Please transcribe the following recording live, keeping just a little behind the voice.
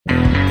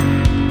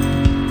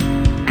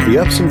The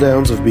ups and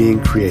downs of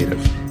being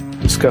creative,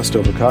 discussed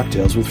over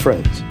cocktails with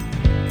friends.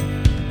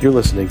 You're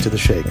listening to The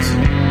Shakes.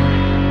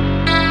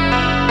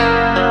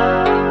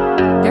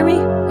 Jeremy,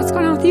 what's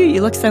going on with you?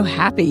 You look so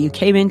happy. You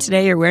came in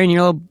today, you're wearing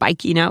your little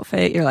biking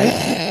outfit. You're like,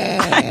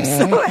 I'm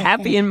so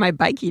happy in my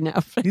biking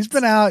outfit. He's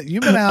been out.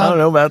 You've been out. I don't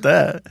know about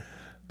that.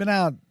 Been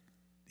out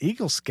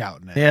Eagle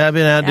Scouting it. Yeah, I've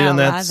been out doing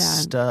that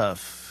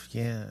stuff.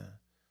 Yeah.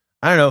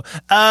 I don't know.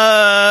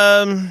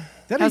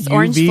 Is that a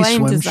UV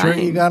swim design. shirt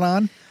you got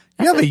on?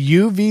 You have a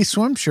UV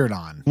swim shirt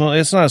on. Well,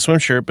 it's not a swim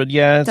shirt, but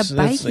yeah, it's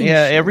biking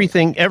yeah.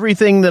 shirt.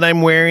 Everything that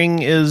I'm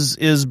wearing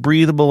is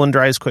breathable and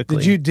dries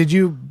quickly. Did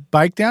you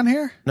bike down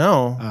here?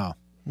 No. Oh.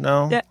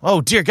 No. Yeah.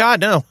 Oh dear God,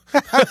 no.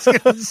 I was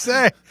gonna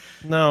say.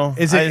 No.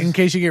 Is it in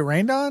case you get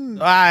rained on?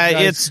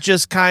 It's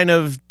just kind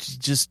of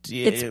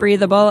It's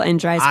breathable and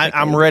dries quickly.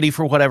 I'm ready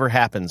for whatever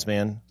happens,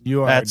 man.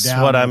 You are. That's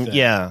down what with I'm. it.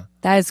 Yeah.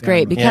 That is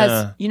great because,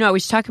 Yeah. you know, we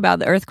should talk about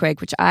the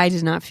earthquake, which I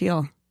did not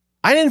feel.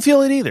 I didn't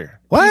feel it either.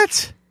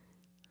 What?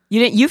 You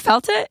didn't? You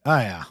felt it? Oh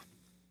yeah.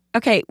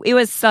 Okay, it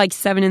was like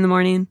 7 in the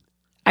morning.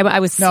 I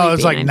was sleeping. No, it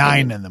was like I 9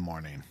 think. in the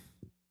morning.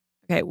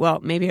 Okay, well,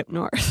 maybe up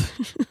north.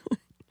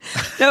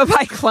 No,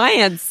 my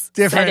clients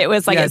Different. said it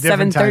was like at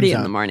different 7:30 time in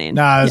zone. the morning.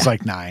 No, it was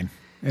like 9.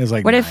 It was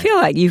like. What did 9. it feel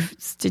like?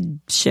 Did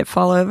shit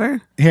fall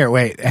over? Here,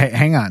 wait,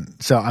 hang on.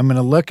 So I'm going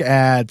to look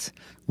at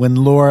when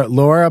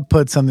Laura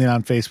put something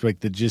on Facebook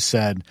that just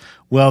said,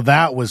 "Well,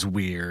 that was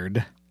weird."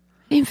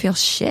 I didn't feel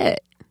shit.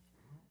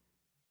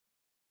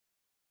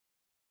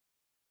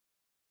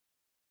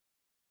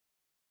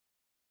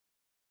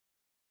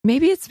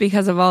 Maybe it's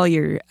because of all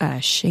your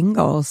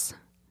shingles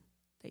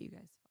that you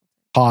guys.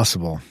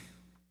 Possible.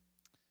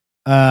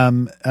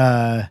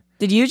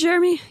 Did you,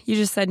 Jeremy? You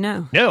just said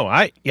no. No,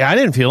 I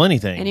didn't feel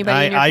anything.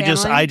 Anybody in your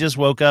family? I just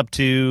woke up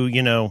to,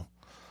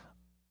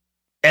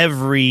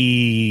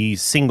 every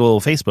single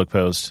Facebook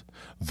post.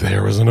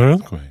 There was an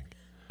earthquake.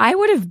 I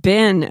would have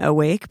been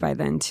awake by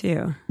then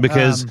too.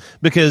 Because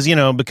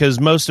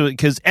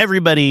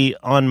everybody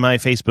on my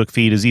Facebook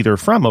feed is either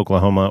from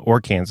Oklahoma or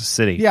Kansas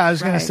City. Yeah, I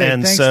was going to say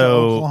And thanks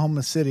so- to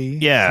Oklahoma City.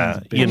 Yeah,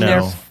 Sounds big. you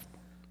know.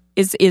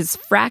 Is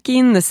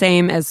fracking the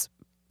same as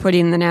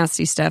putting the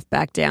nasty stuff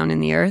back down in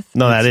the earth?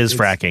 No, that is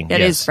fracking. It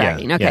Yes, is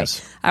fracking. yeah, Okay.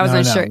 yes. I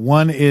wasn't No. sure.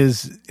 One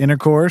is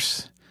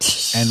intercourse,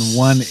 and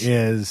one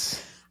is.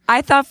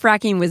 I thought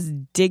fracking was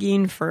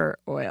digging for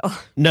oil.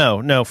 No,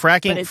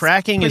 fracking. But it's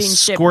Fracking is putting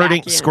shit squirting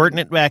back in. squirting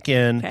it back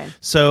in. Okay.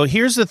 So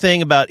here's the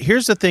thing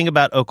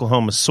about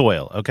Oklahoma's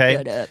soil. Okay,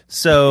 Good it.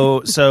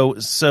 so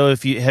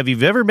if you have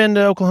ever been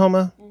to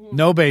Oklahoma?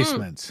 No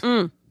basements.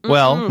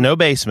 Well, no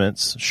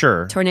basements,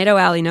 sure. Tornado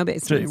Alley, no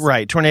basements.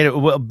 Right, tornado.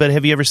 Well, but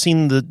have you ever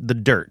seen the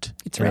dirt?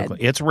 It's red.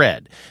 It's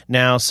red.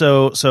 Now,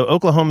 so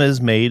Oklahoma is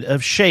made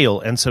of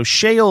shale, and so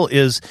shale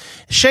is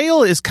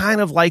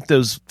kind of like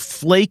those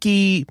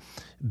flaky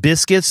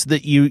biscuits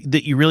that you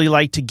really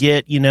like to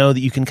get, that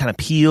you can kind of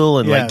peel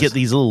and like Yes. get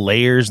these little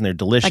layers, and they're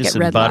delicious Like at and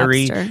Red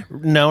buttery. Lobster?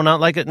 No, not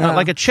like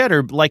a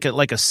cheddar, like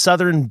a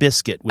southern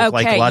biscuit with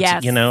like Okay, lots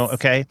yes. of,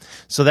 okay.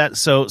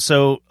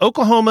 So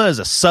Oklahoma is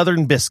a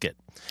southern biscuit.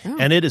 Oh.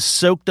 And it has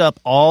soaked up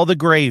all the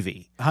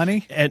gravy.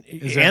 Honey? And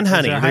Is there-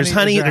 honey. is there There's honey?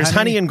 honey. Is there There's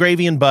honey and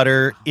gravy and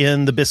butter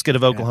in the biscuit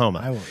of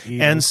Oklahoma. I will eat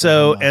and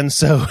Oklahoma.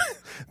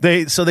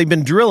 so they've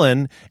been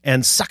drilling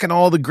and sucking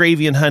all the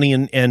gravy and honey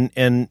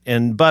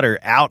and butter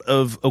out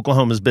of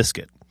Oklahoma's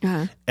biscuit.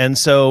 Uh-huh. And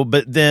so,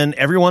 but then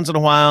every once in a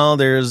while,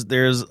 there's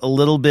a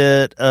little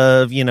bit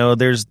of,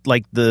 there's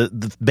like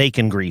the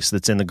bacon grease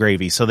that's in the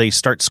gravy. So they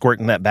start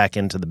squirting that back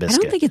into the I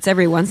biscuit. don't think it's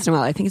every once in a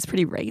while. I think it's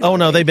pretty regular. Oh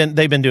no, they've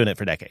been doing it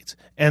for decades.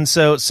 And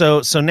so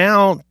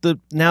now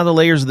the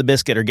layers of the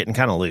biscuit are getting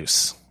kind of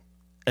loose.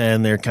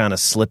 And they're kind of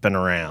slipping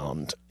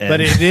around. And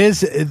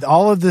But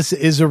all of this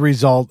is a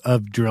result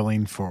of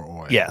drilling for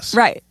oil. yes.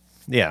 Right.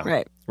 Yeah.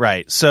 Right.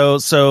 Right. So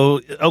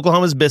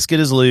Oklahoma's biscuit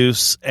is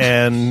loose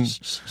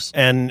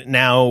and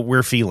now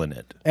we're feeling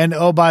it. And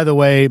oh, by the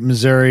way,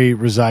 Missouri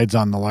resides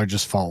on the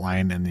largest fault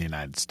line in the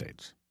United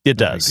States. It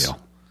No big does. deal.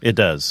 It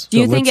does. Do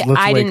you So think let's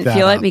I wake didn't that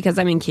feel up. it because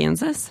I'm in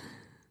Kansas?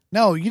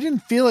 No, you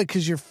didn't feel it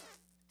because you're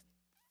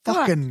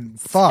fucking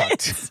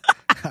fucked.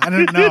 I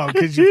don't know,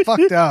 because you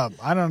fucked up.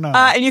 I don't know.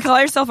 And you call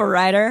yourself a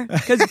writer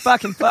because you're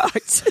fucking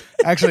fucked.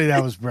 Actually,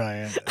 that was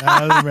brilliant.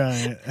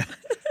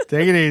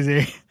 Take it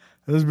easy.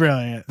 It was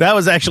brilliant. That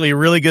was actually a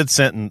really good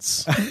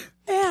sentence.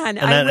 Man,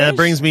 And that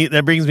brings me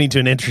to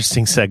an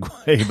interesting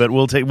segue, but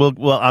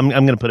I'm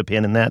going to put a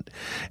pin in that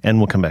and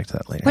we'll come back to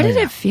that later. What did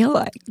it feel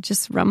like?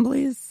 Just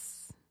rumblies?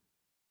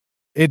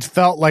 It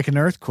felt like an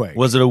earthquake.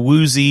 Was it a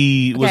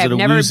woozy? Was Okay, it a I've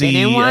never woozy?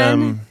 been in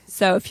one.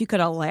 So if you could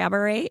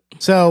elaborate.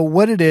 So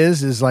what it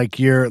is like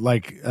you're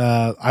like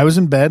I was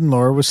in bed and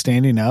Laura was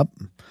standing up.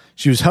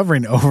 She was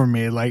hovering over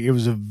me like it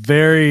was a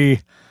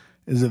very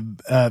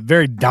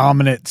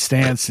dominant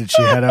stance that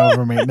she had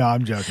over me. No,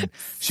 I'm joking.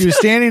 She was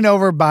standing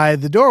over by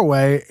the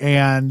doorway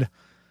and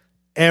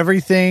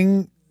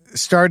everything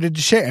started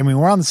to shake. I mean,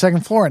 we're on the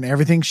second floor and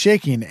everything's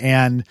shaking,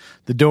 and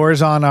the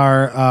doors on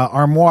our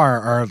armoire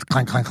are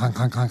clank, clank, clank,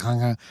 clank, clank,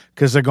 clank,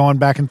 because they're going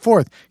back and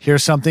forth.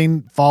 Here's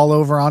something fall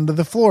over onto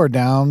the floor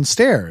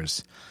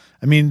downstairs.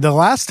 I mean, the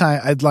last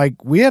time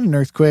we had an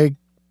earthquake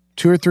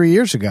 2 or 3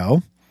 years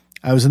ago.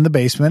 I was in the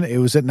basement. It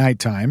was at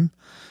nighttime,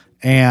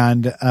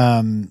 and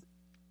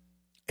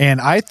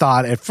I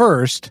thought at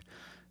first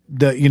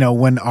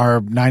when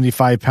our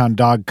 95-pound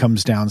dog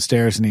comes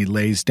downstairs and he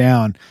lays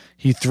down,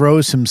 he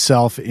throws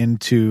himself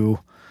into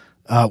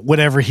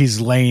whatever he's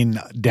laying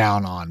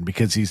down on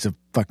because he's a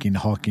fucking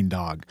hulking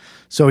dog.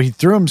 So he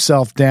threw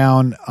himself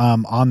down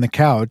on the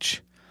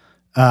couch.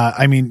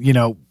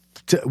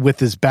 With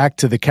his back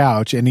to the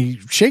couch, and he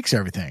shakes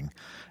everything.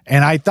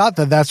 And I thought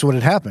that that's what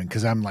had happened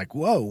because I'm like,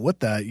 whoa,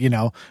 what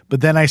the, But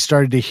then I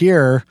started to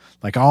hear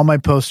all my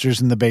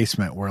posters in the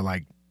basement were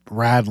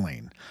rattling.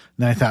 And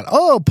then I thought,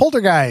 oh,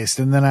 poltergeist.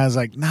 And then I was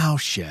like, no,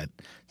 shit.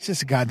 It's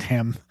just a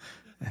goddamn.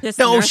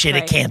 No shit,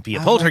 it can't be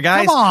a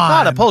poltergeist. Come on.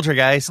 Not a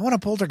poltergeist. I want a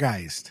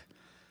poltergeist.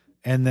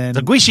 And then.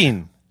 The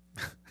Guishin.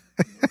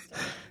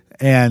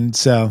 And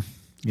so,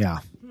 yeah.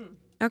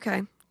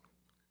 Okay.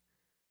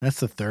 That's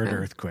the third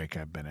earthquake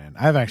I've been in.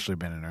 I've actually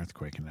been in an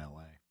earthquake in L.A.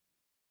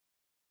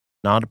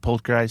 Not a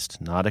poltergeist,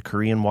 not a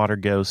Korean water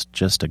ghost,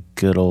 just a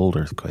good old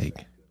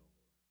earthquake.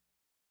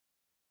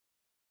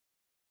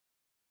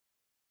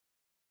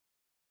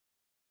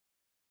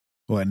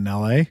 What, in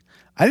L.A.?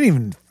 I didn't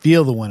even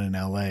feel the one in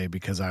L.A.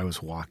 because I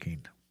was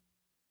walking.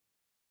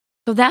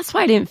 So that's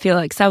why I didn't feel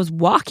it, because I was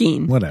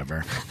walking.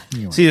 Whatever.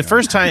 See, the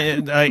first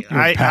time,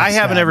 I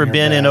haven't ever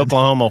been in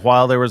Oklahoma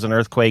while there was an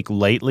earthquake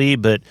lately,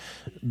 but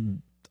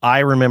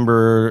I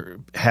remember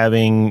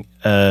having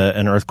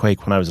an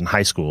earthquake when I was in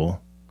high school.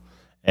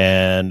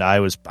 And I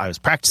was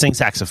practicing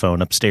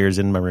saxophone upstairs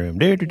in my room,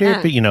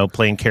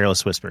 playing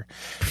Careless Whisper,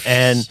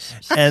 and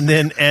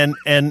then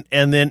playing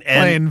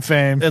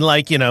Fame, and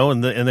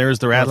and there's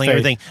the rattling and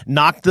everything.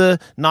 Knocked the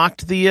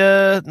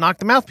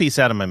mouthpiece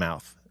out of my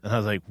mouth, and I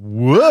was like,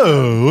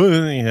 whoa,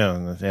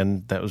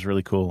 and that was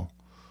really cool.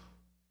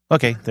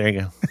 Okay, there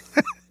you go.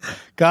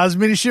 Caused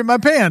me to shit my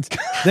pants.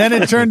 Then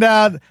it turned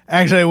out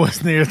actually it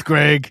wasn't the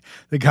earthquake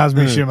that caused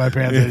me to shit my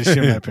pants. I just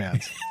shit my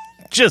pants.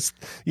 Just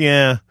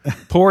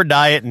poor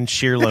diet and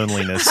sheer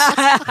loneliness.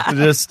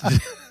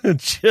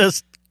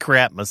 just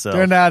crap myself.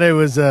 Turned out it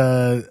was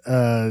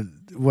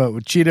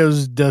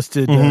Cheetos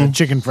dusted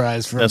chicken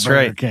fries from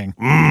Burger King.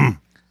 Mm.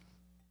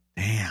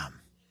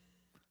 Damn.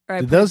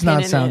 Did those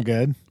not sound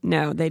good?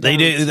 No, they don't. They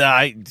do.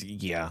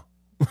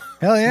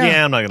 Hell yeah.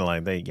 Yeah, I'm not gonna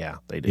lie. They do.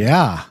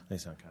 Yeah. They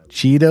sound kind of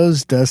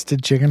Cheetos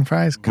dusted chicken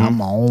fries.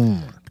 Come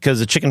on. Because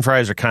the chicken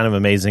fries are kind of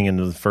amazing in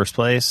the first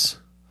place.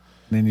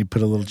 Then you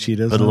put a little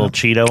Cheetos. Put a little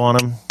Cheeto on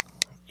them.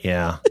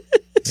 Yeah.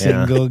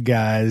 Single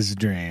guy's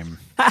dream.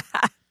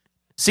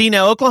 See,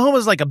 now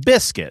Oklahoma's like a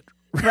biscuit.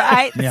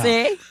 Right? Yeah.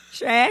 See?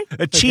 Shay?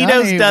 A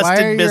Cheetos dusted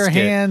why are biscuit. Your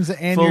hands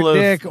and your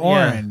dick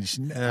orange?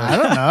 I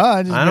don't know.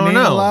 I just been eating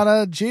a lot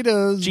of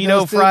Cheetos.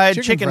 Cheeto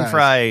fried chicken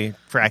fry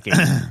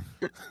fracking.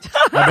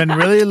 I've been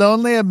really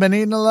lonely. I've been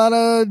eating a lot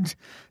of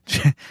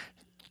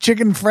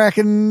chicken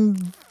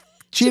fracking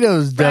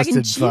Cheetos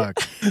dusted fuck.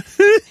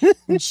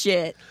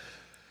 Shit.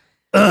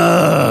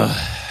 All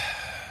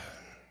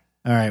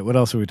right, what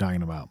else are we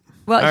talking about?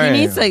 Well, he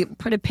needs to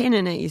put a pin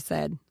in it, you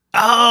said.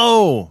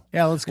 Oh,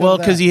 yeah, let's go. Well,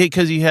 because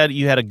you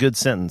had a good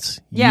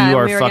sentence. Yeah, you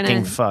are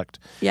fucking fucked.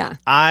 Yeah,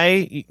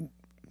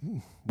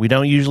 we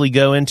don't usually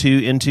go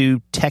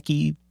into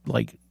techie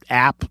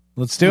app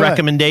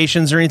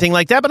recommendations or anything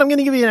like that, but I'm going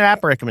to give you an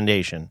app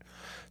recommendation,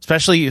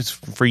 especially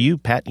for you,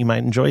 Pat. You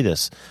might enjoy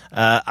this.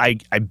 I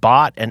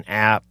bought an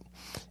app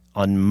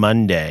on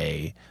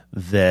Monday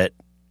that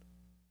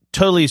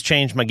totally has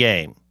changed my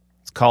game.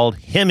 It's called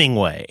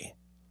Hemingway,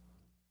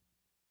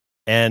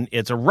 and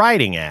it's a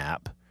writing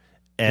app.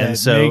 And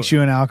that makes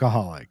you an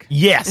alcoholic.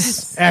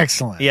 Yes.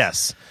 Excellent.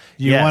 Yes.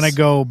 You want to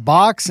go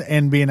box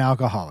and be an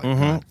alcoholic.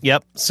 Mm-hmm.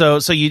 Yep. So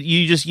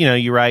you just,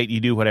 you write, you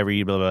do whatever,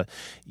 you blah, blah,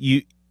 blah.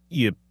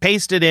 You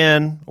paste it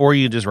in, or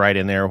you just write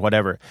in there or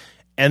whatever.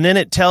 And then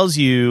it tells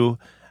you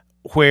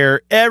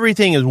where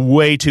everything is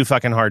way too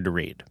fucking hard to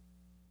read,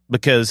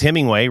 because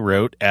Hemingway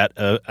wrote at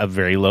a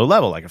very low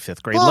level, like a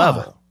 5th grade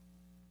level.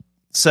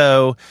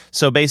 So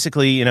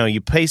basically,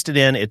 you paste it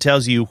in, it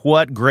tells you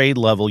what grade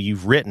level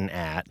you've written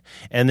at,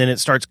 and then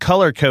it starts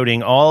color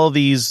coding all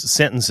these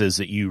sentences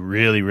that you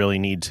really, really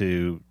need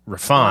to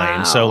refine.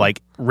 Wow. So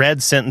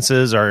red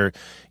sentences are,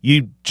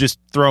 you just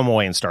throw them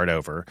away and start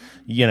over.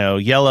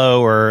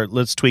 Yellow, or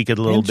let's tweak it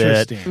a little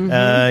bit.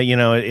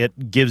 Mm-hmm.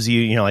 It gives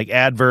you,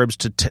 adverbs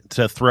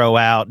to throw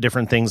out,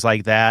 different things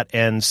like that.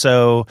 And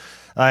so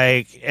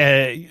I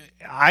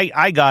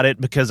got it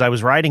because I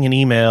was writing an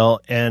email,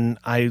 and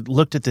I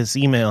looked at this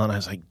email and I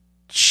was like,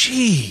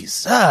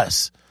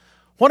 Jesus,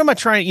 what am I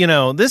trying?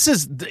 This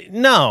is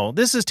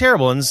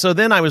terrible. And so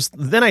then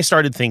I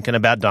started thinking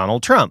about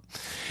Donald Trump,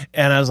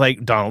 and I was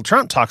like, Donald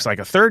Trump talks like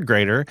a 3rd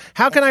grader.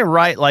 How can I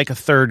write like a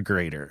 3rd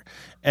grader?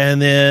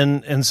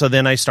 And so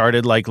then I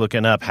started like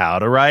looking up how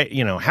to write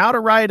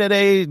at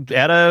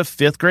a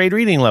fifth grade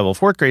reading level,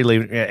 fourth grade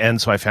level.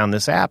 And so I found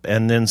this app.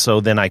 And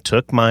then I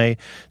took my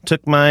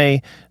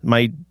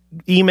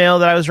email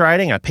that I was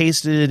writing, I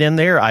pasted it in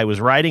there. I was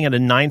writing at a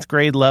ninth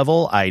grade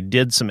level. I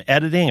did some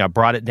editing. I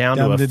brought it down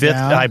to a fifth.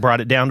 I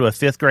brought it down to a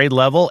fifth grade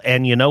level.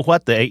 And you know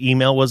what? The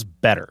email was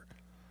better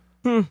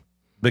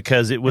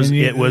because it was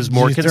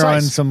more concise. Throw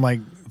in some like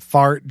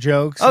fart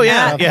jokes. Oh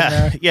yeah.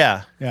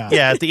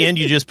 At the end,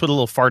 you just put a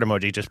little fart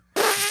emoji. Just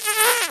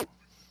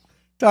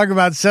talk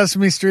about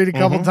Sesame Street a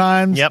couple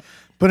times. Yep.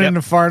 Put in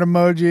a fart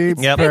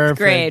emoji. Yep. Fifth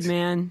grade,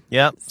 man.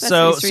 Yep.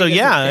 So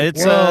yeah,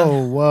 it's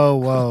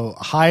whoa.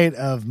 Height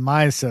of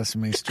my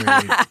Sesame Street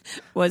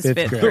was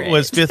fifth grade. It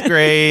was fifth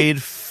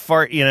grade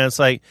fart. It's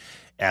like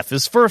F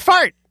is for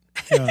fart.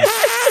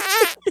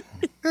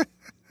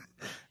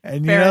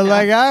 And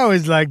like I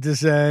always like to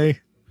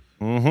say,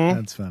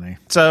 that's funny.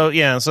 So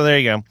there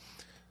you go.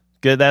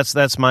 Good.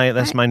 That's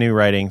my new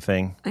writing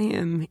thing. I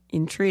am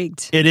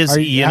intrigued. It is.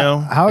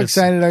 How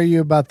excited are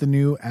you about the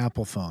new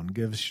Apple phone?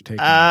 Give us your take.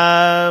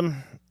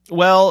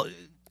 Well,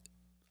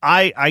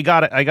 I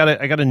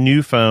got a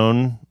new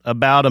phone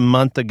about a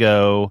month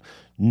ago,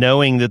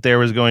 knowing that there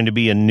was going to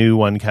be a new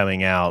one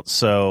coming out.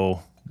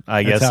 So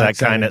I guess that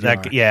kind of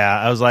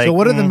I was like. So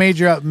what are the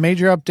major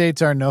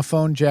updates? Are no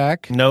phone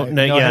jack? No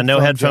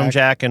headphone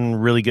jack and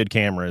really good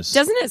cameras.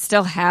 Doesn't it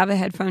still have a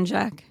headphone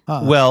jack?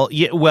 Well,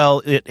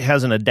 it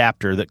has an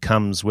adapter that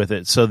comes with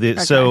it.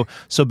 So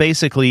so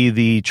basically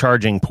the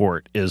charging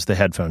port is the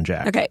headphone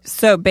jack. Okay,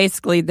 so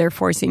basically they're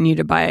forcing you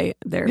to buy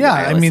their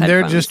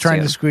they're just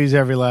trying to squeeze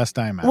every last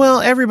dime out.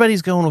 Well,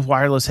 everybody's going with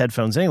wireless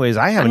headphones anyways.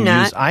 I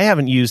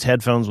haven't used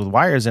headphones with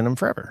wires in them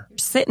forever. You're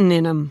sitting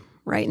in them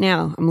right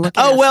now. I'm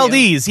looking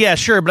these. Yeah,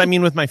 sure, but I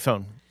mean with my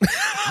phone.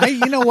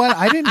 You know what?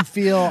 I didn't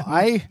feel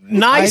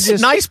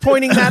nice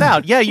pointing that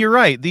out. Yeah, you're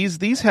right.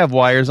 These have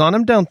wires on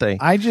them, don't they?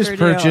 I just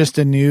purchased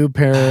a new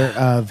pair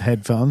of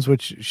headphones,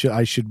 which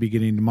I should be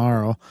getting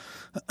tomorrow,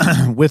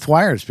 with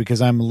wires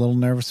because I'm a little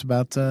nervous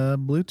about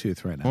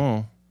Bluetooth right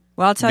now.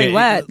 Well, I'll tell you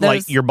what,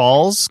 like your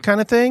balls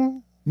kind of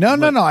thing. No.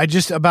 I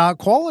just about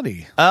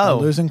quality. Oh,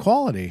 I'm losing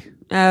quality.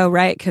 Oh,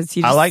 right, because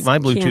you. I like my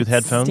Bluetooth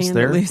headphones.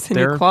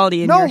 They're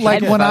quality.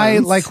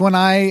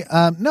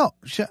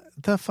 Shut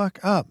the fuck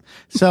up.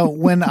 So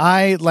when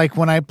I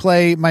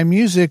play my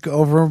music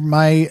over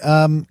my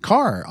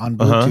car on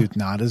Bluetooth,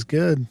 not as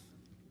good.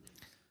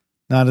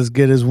 Not as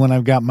good as when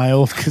I've got my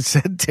old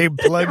cassette tape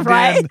plugged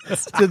in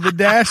to the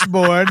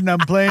dashboard and I'm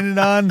playing it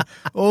on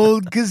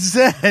old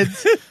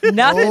cassettes.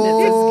 Nothing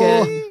is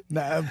good.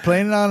 I'm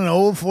playing it on an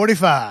old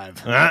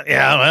 45.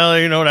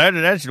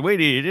 That's the way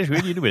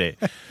you do it.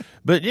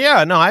 But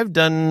yeah, no, I've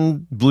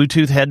done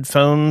Bluetooth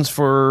headphones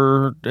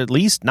for at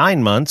least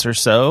 9 months or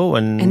so,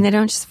 and they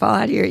don't just fall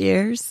out of your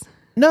ears.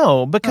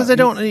 No, because I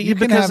don't. You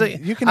can have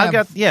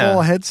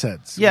full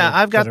headsets. Yeah,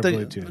 I've got the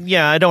Bluetooth.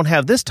 Yeah, I don't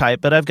have this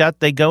type, but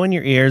they go in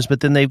your ears,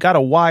 but then they've got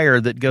a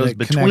wire that goes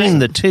between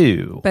the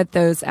two. But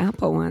those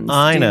Apple ones,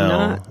 I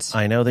know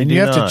they do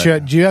not.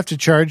 Do you have to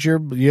charge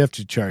your? You have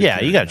to charge.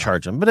 Yeah, you got to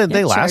charge them, but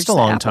they last a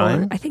long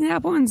time. I think the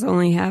Apple ones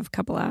only have a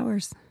couple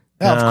hours.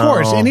 Of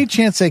course, any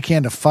chance they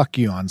can to fuck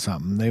you on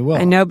something, they will.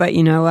 I know, but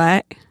you know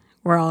what?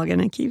 We're all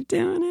gonna keep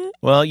doing it.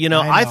 Well,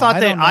 I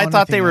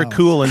thought they were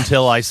cool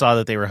until I saw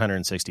that they were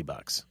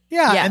 $160.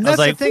 Yeah, and that's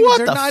the thing.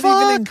 They're not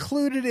even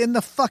included in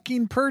the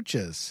fucking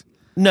purchase.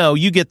 No,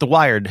 you get the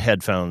wired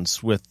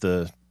headphones with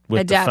the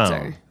adapter. The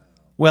phone.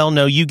 Well,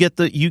 no, you get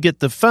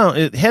the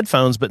phone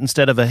headphones, but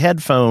instead of a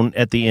headphone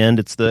at the end,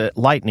 it's the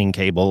lightning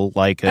cable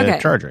like a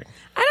charger.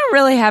 I don't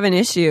really have an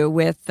issue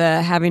with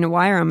having a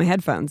wire on my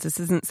headphones. This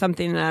isn't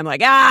something that I'm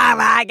like, oh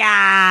my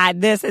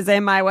God, this is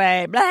in my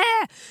way. Blah.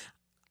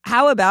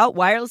 How about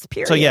wireless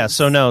periods?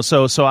 So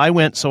I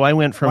went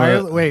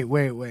from wait,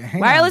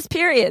 hang wireless on.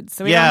 periods.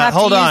 So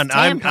hold on.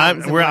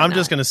 I'm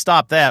just going to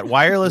stop that.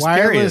 Wireless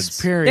periods.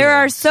 There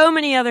are so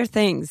many other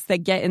things that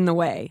get in the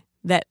way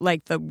that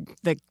like the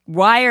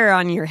wire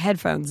on your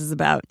headphones is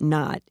about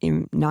not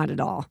at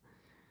all.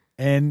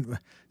 And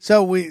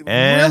so we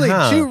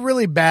two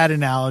really bad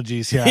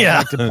analogies here. I'd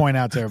like to point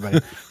out to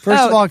everybody.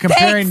 First of all,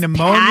 comparing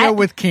pneumonia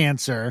with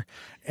cancer.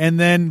 And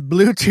then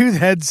Bluetooth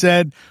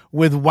headset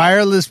with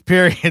wireless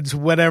periods,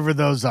 whatever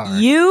those are.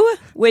 You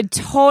would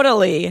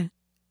totally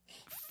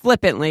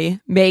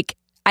flippantly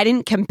I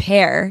didn't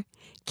compare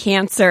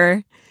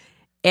cancer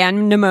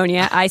and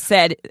pneumonia. I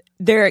said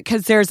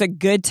because there's a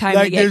good time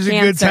to get cancer.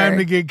 There's a good time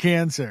to get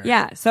cancer.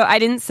 Yeah. So I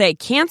didn't say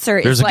cancer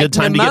is There's a like good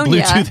time pneumonia to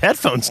get Bluetooth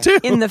headphones too.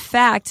 In the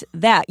fact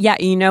that,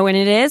 you know when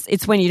it is?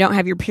 It's when you don't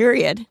have your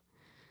period.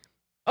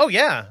 Oh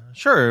yeah,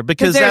 sure.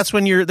 Because that's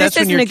when you're carefree. This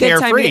isn't a good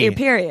time to get your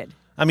period.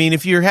 I mean,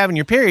 if you're having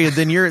your period,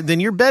 then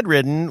you're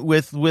bedridden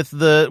with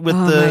the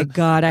my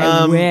God,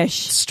 I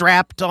wish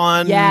strapped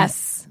on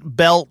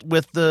belt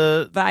with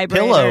the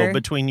vibrator. Pillow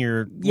between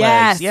your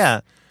legs. Yeah,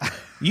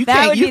 you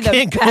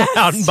can't go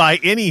out and buy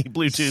any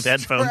Bluetooth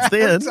headphones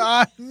then.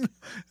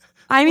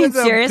 I mean,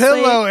 seriously,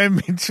 a pillow in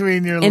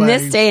between your legs. In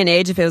this day and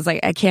age, if it was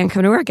like I can't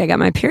come to work, I got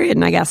my period,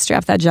 and I got to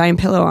strap that giant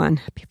pillow on,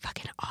 it'd be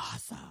fucking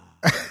awesome.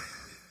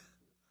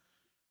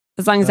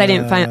 As long as I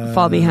didn't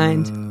fall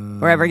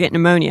behind or ever get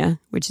pneumonia,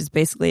 which is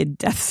basically a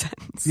death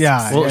sentence.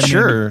 Yeah. Well,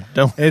 sure.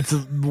 Don't. It's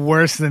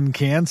worse than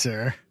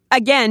cancer.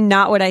 Again,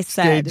 not what I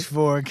said. Stage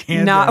 4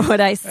 cancer. Not what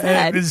I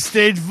said. Is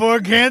stage 4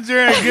 cancer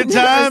a good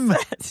time? I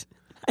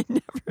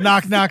never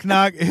Knock, knock,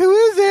 knock. Who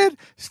is it?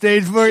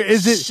 Stage 4.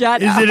 Is it?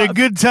 Shut Is it a up.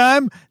 good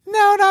time?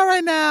 No, not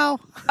right now.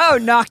 Oh,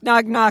 knock,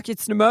 knock, knock.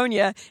 It's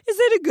pneumonia. Is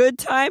it a good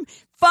time?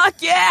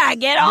 Fuck yeah.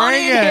 Get on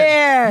Bring in it.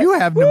 here. You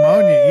have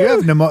pneumonia. You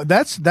have pneumonia.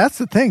 That's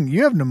the thing.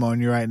 You have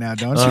pneumonia right now,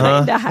 don't you?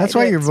 Trying to hide That's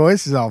why it. your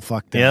voice is all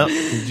fucked up. Yep.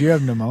 Because you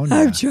have pneumonia.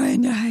 I'm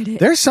trying to hide it.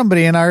 There's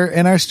somebody in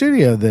our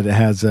studio that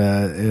has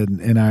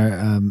in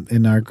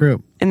our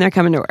group. And they're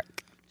coming to work.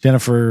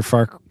 Jennifer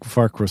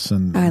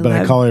Farquharson, I but I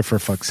love call her for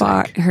fuck's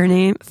sake. Her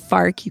name,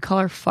 Fark. You call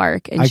her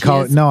Fark. And I she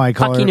call is I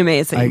call fucking her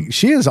amazing.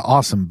 she is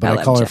awesome, but I I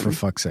love call her Jen. for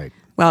fuck's sake.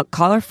 Well,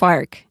 call her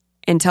Fark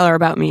and tell her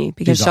about me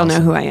because She's she'll know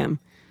awesome. who I am.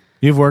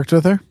 You've worked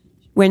with her?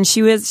 When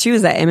she was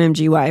at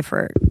MMGY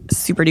for a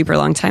super duper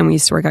long time. We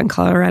used to work on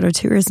Colorado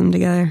tourism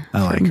together.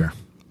 I like her.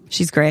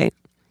 She's great.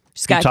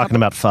 She's You're got talking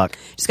about fuck.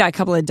 She's got a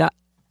couple of.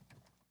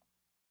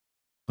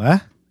 What?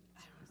 As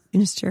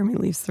soon as Jeremy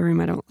leaves the room,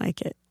 I don't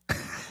like it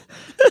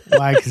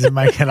Why? Because it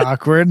might get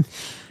awkward.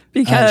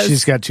 because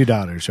She's got 2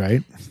 daughters,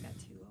 right?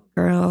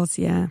 girls.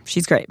 Yeah,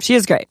 she's great. She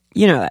is great.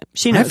 You know that.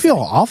 She knows. I feel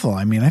awful.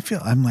 I mean,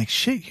 I'm like,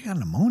 shit, you got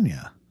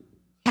pneumonia.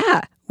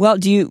 Yeah. Well,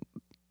 does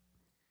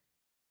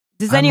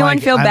I'm anyone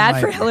like- feel I'm bad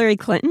like- for Hillary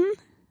Clinton?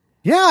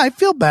 Yeah, I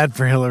feel bad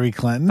for Hillary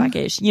Clinton. Fuck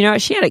it. You know,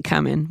 she had it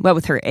coming. What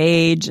with her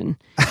age and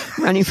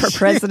running for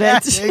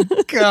president. She had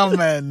it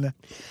coming.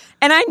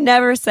 And I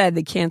never said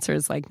that cancer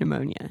is like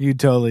pneumonia. You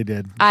totally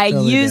did. I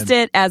Totally used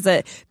did. it as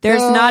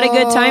there's not a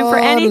good time for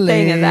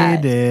anything of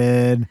that.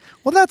 Did.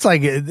 Well, that's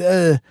like,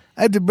 I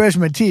have to brush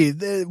my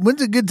teeth.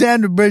 When's a good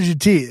time to brush your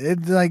teeth?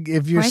 It's like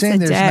if you're Twice saying a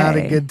there's day. not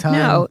a good time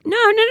No.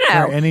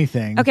 for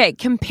anything. Okay,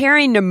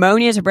 comparing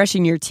pneumonia to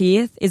brushing your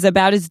teeth is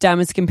about as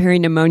dumb as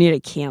comparing pneumonia to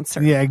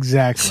cancer. Yeah,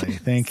 exactly.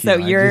 Thank you. So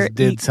I you're- just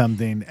did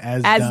something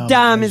as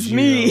dumb as you.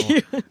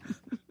 me.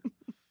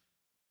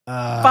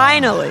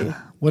 Finally.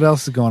 What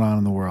else is going on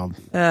in the world?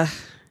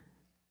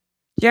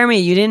 Jeremy,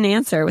 you didn't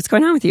answer. What's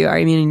going on with you?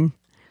 I mean,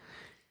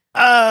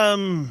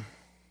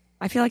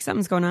 I feel like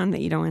something's going on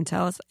that you don't want to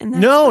tell us. And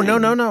that's No.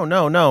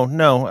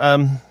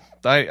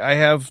 I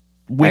have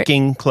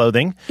wicking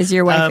clothing. Is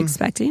your wife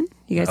expecting?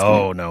 You guys?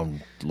 Oh no,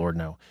 Lord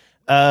no.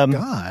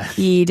 God.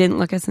 He didn't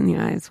look us in the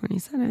eyes when he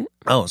said it.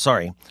 Oh,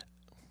 sorry.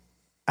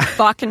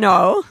 Fuck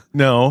no.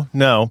 No.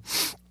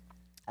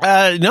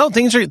 No,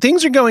 things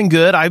are going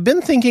good. I've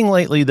been thinking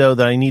lately though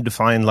that I need to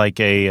find like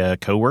a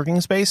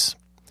co-working space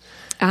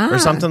or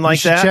something You like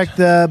should that. check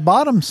the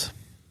bottoms.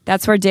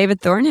 That's where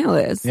David Thornhill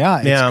is. Yeah,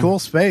 it's Yeah. cool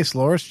space.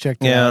 Laura's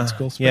checked it out. It's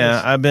cool space.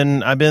 Yeah, I've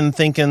been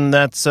thinking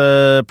that's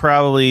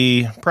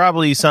probably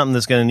something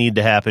that's going to need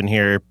to happen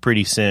here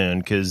pretty soon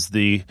because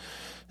the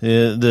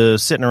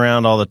sitting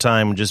around all the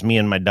time, just me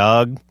and my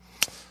dog,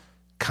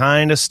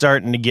 kind of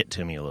starting to get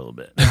to me a little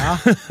bit.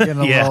 Getting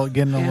a Yeah.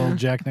 little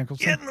Jack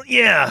Nicholson.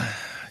 Yeah.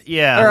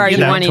 Or are you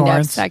know, wanting to have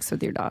Torrance. sex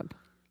with your dog?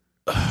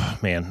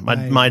 Man, Why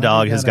my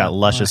dog you has gotta- got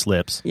luscious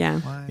lips. Yeah.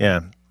 Yeah.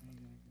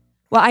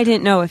 Well, I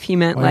didn't know if he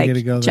meant Why you like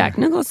gotta go there? Jack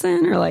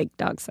Nicholson or like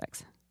dog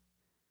sex.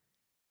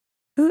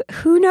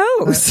 Who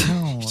knows?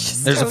 No,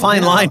 There's a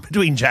fine line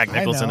between Jack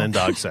Nicholson know. and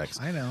dog sex.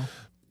 I know.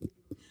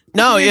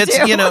 No, You it's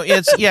do.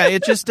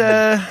 it just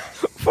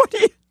What do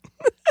you?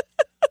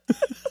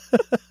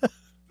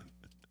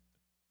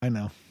 I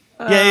know.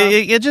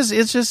 it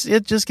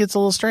just gets a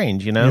little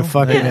strange, you know. You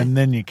fuck it Yeah. and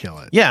then you kill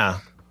it. Yeah.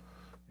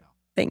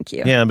 Thank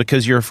you. Yeah,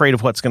 because you're afraid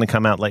of what's going to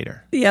come out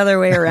later. The other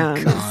way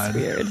around God.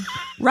 is weird.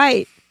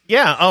 Right.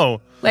 Yeah.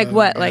 Oh, Like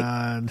what? Like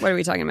God. what are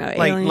we talking about?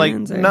 like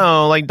Aliens? or-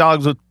 no, like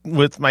dogs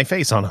with my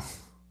face on them.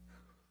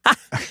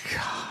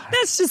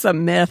 That's just a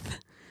myth.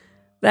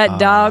 That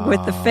dog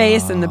with the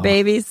face and the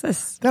babies.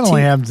 That's That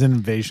only happens in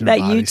Invasion that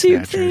of Body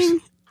YouTube Snatchers. thing.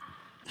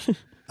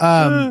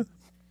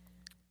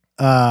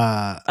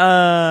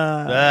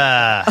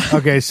 Ah,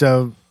 Okay,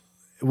 so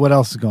what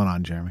else is going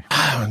on, Jeremy?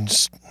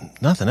 just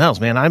nothing else,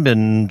 man. I've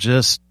been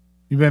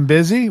You've been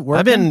busy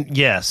working?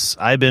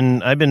 I've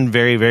been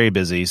very, very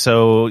busy.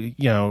 So,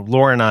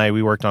 Laura and I,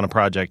 we worked on a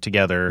project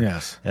together.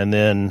 Yes. And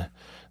then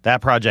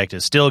that project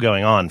is still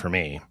going on for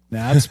me.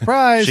 Not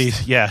surprised.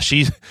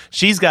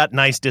 She's got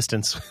nice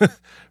distance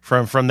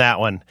from that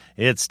one.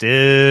 It's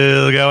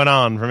still going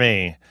on for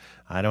me.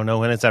 I don't know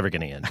when it's ever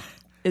going to end.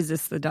 Is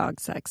this the dog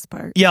sex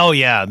part? Yeah, oh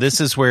yeah.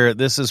 This is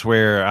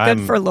where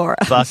I'm for Laura.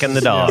 fucking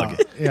the dog.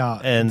 Yeah.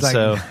 And It's like,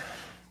 so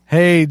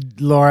hey,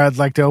 Laura, I'd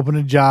like to open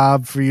a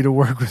job for you to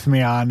work with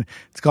me on.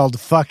 It's called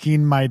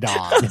fucking my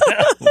dog.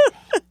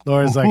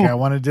 Laura's like, I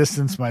want to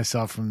distance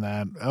myself from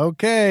that.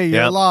 Okay,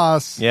 you're Yep.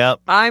 lost. yep.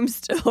 I'm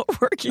still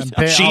working.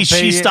 Pay- I'll pay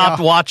She you-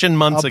 stopped watching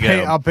months I'll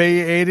ago. pay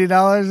you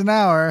 $80 an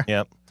hour.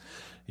 Yep.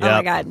 Oh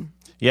my god.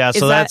 Yeah, Is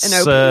so that that's an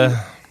opening?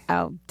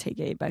 I'll take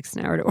 $8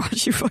 an hour to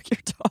watch you fuck your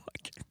dog.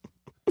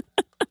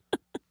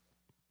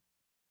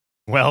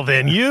 well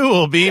then you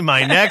will be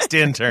my next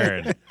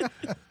intern.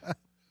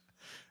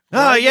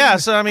 Oh yeah,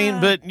 so I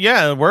mean, but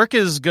yeah, work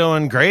is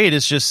going great.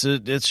 It's just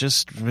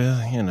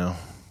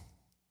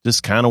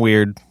just kind of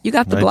weird. You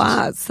got the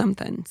blahs.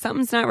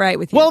 Something's not right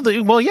with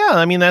you. Well, yeah.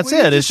 I mean, that's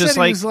it. It's just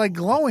he was like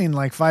glowing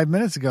like 5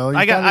 minutes ago.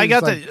 I got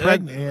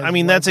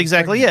that's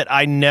exactly it.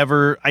 I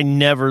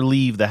never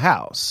leave the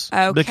house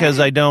because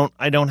I don't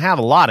have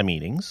a lot of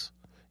meetings.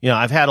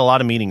 I've had a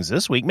lot of meetings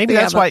this week. Maybe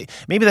that's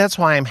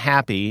why I'm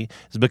happy,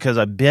 is because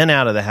I've been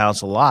out of the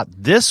house a lot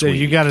this week.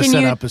 You got to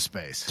set up a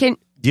space. Do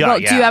you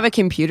have a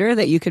computer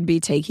that you could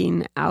be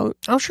taking out?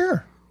 Oh,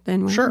 sure.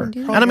 Then sure.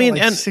 And I mean,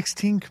 and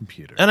 16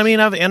 computers. And I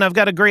mean, I've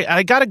got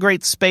a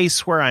great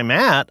space where I'm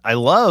at. I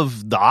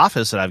love the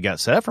office that I've got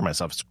set up for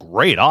myself. It's a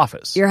great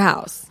office. Your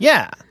house.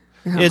 Yeah.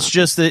 It's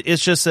just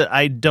that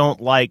I don't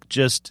like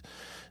just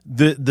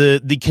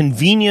the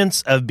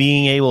convenience of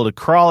being able to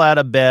crawl out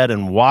of bed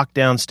and walk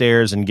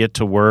downstairs and get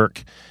to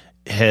work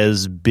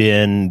has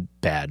been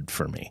bad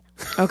for me.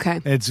 Okay.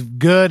 It's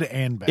good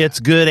and bad. It's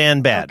good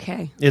and bad.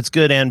 Okay. It's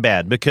good and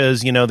bad because,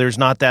 there's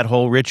not that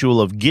whole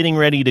ritual of getting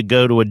ready to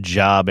go to a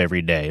job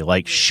every day,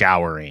 like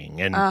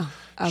showering and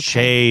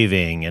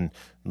shaving, and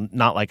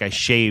not like I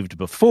shaved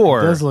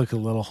before. It does look a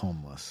little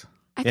homeless.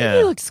 I think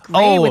he looks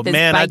great with his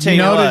man, bike. I tell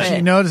you what.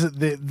 You notice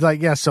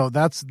it, so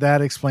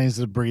that explains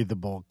the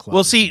breathable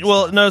clothes. Actually,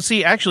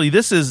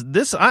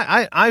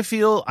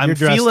 I'm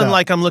feeling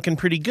like I'm looking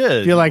pretty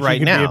good. I feel like right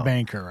you could now. be a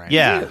banker, right?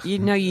 Yeah, you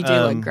do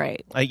look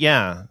great.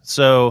 Yeah,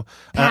 so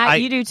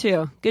Pat, you do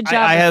too. Good job.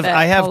 I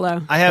have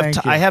polo.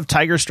 I have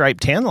tiger stripe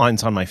tan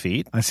lines on my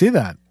feet. I see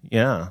that.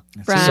 Yeah,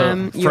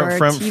 from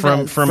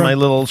my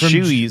little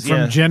shoeies,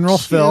 from general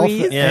filth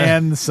yeah.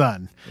 and the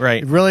sun.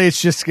 Right. Really, it's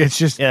just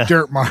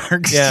dirt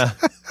marks. Yeah.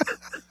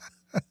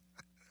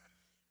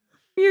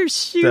 Your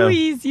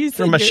shoeies. You said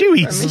from my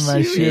shoeies. From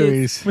my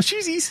shoeies. My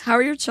shoeies. How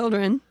are your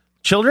children?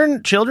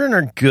 Children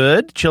are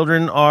good.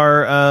 Children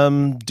are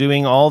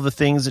doing all the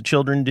things that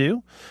children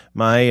do.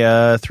 My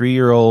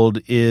 3-year-old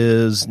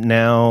is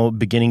now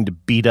beginning to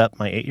beat up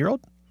my 8-year-old.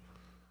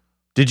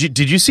 Did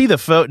you see the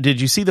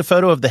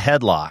photo of the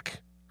headlock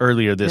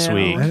earlier this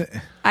week?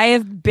 I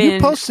have been. You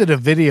posted a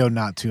video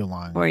not too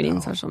long avoiding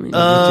ago social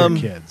media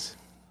with your kids.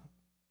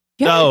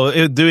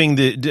 Yeah. Doing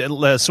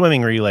the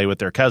swimming relay with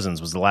their cousins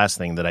was the last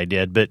thing that I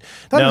did. But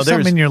there's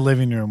something in your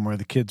living room where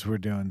the kids were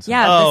doing something.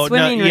 Yeah, the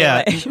swimming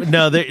relay.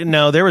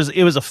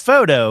 It was a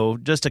photo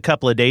just a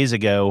couple of days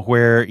ago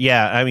where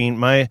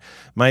my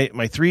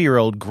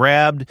 3-year-old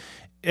grabbed.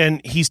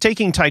 And he's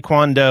taking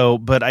Taekwondo,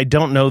 but I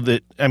don't know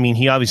that. I mean,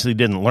 he obviously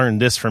didn't learn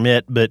this from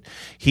it, but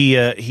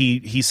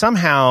he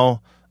somehow,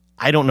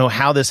 I don't know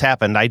how this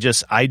happened. I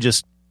just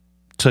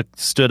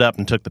stood up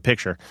and took the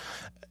picture.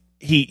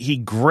 He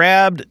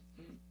grabbed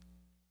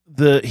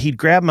my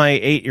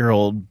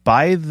 8-year-old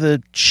by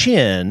the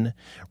chin,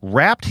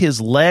 wrapped his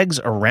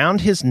legs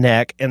around his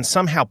neck, and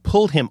somehow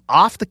pulled him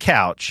off the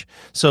couch.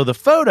 So the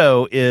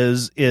photo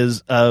is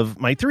of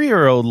my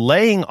 3-year-old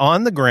laying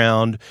on the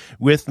ground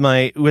with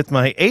my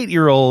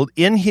 8-year-old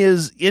in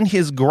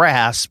his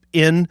grasp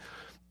in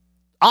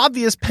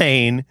obvious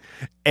pain,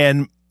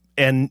 and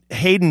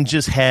Hayden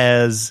just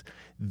has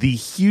the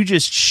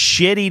hugest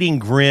shit-eating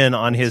grin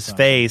on his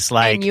face,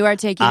 like, and you are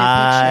taking a picture.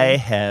 I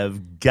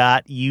have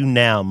got you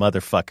now,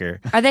 motherfucker.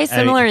 Are they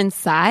similar in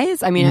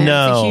size? I mean,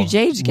 no, it's a huge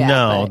age gap.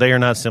 No, they are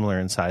not similar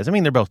in size. I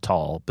mean, they're both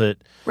tall, but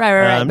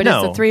right. But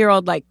no. it's a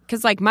 3-year-old,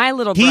 because my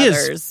little he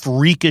brothers, is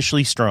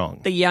freakishly strong.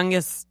 The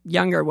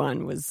younger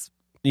one was.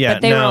 Yeah,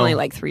 but they were only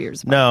like 3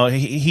 years apart. No,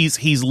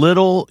 he's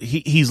little.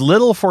 He's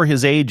little for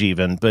his age,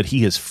 even, but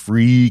he is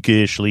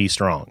freakishly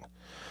strong.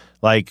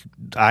 Like,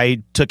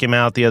 I took him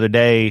out the other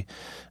day,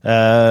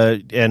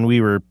 and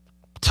we were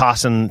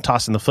tossing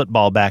the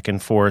football back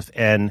and forth,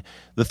 and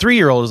the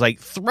 3-year-old is like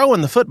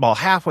throwing the football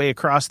halfway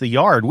across the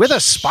yard with a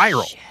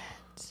spiral. Shit.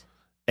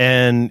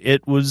 And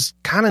it was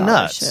kind of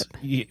nuts.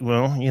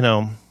 Well,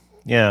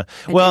 yeah.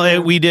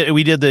 Well, we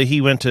did he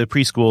went to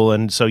preschool,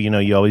 and so,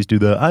 you always do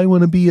the, I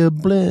want to be a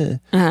blah.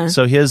 Uh-huh.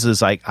 So his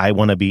is like, I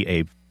want to be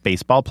a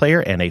baseball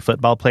player and a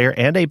football player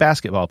and a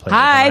basketball player.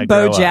 Hi,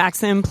 Bo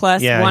Jackson,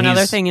 plus one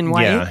other thing in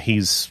white.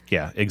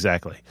 Yeah,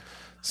 exactly.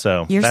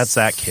 So that's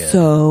that kid.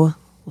 So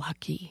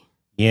lucky.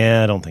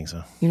 Yeah, I don't think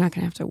so. You're not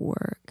going to have to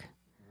work.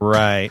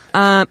 Right.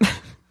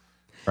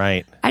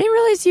 Right. I didn't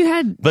realize you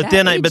had. But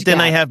then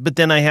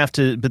I have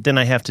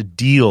to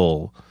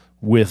deal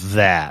with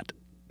that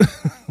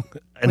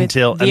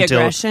until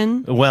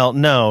aggression. Well,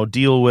 no,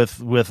 deal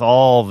with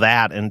all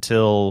that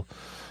until,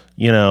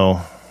 You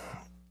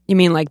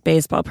mean like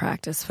baseball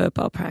practice,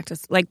 football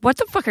practice? Like, what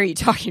the fuck are you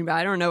talking about?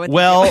 I don't know what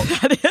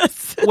that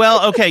is.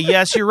 Well, okay,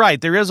 yes, you're right.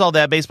 There is all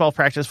that baseball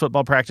practice,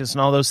 football practice, and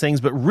all those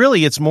things, but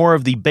really it's more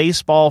of the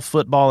baseball,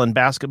 football, and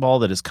basketball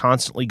that is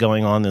constantly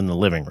going on in the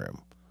living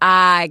room.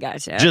 I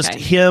gotcha. Just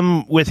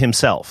him with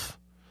himself.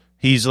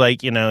 He's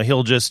like,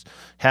 he'll just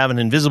have an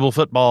invisible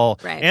football,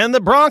 right. And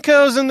the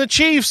Broncos and the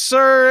Chiefs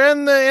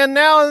and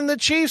now in the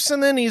Chiefs,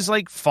 and then he's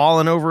like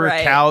falling over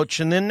a couch,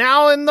 and then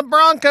now in the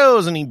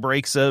Broncos, and he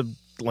breaks a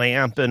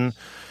lamp, and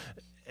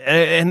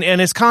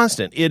it's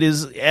constant. It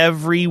is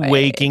every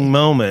waking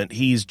moment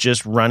he's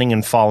just running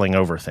and falling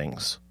over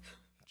things.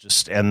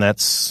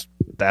 that's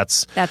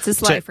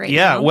his life right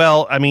yeah, now.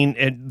 well, I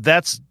mean,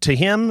 that's to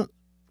him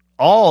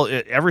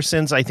ever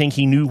since I think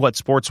he knew what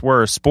sports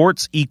were.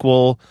 Sports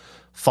equal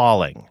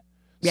falling.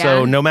 Yeah.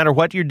 So no matter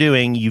what you're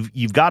doing,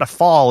 you've got to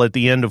fall at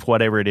the end of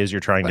whatever it is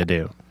you're trying to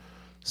do.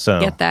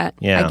 So Get that?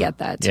 Yeah, I get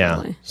that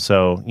totally. Yeah.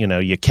 So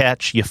you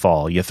catch, you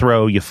fall, you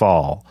throw, you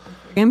fall.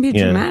 You're gonna be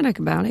dramatic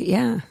about it,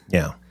 yeah.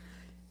 Yeah.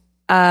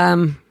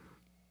 The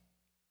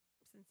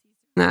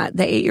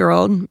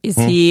 8-year-old, is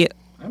he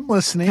I'm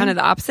listening. kind of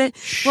the opposite?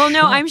 Well,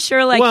 no, I'm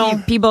sure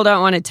people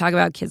don't want to talk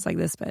about kids like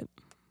this, but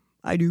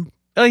I do.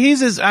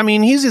 He's his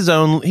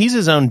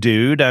own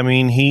dude. I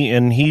mean,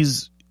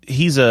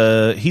 he's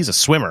a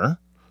swimmer.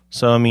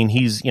 So I mean,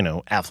 he's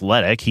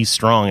athletic. He's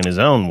strong in his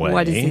own way.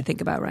 What does he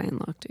think about Ryan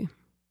Lochte?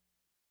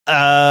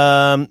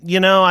 I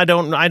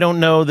don't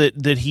know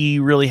that he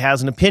really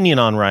has an opinion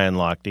on Ryan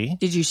Lochte.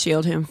 Did you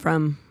shield him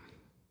from?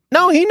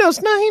 No, he knows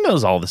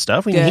all the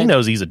stuff. He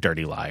knows he's a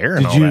dirty liar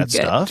and all that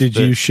stuff. Did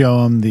you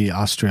show him the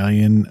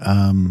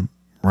Australian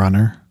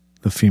runner,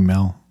 the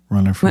female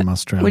runner from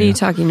Australia? What are you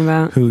talking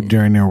about? Who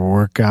during her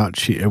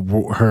workout,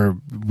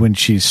 when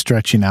she's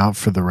stretching out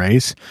for the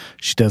race,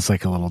 she does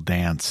like a little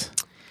dance.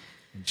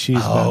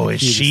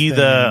 Is she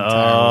the?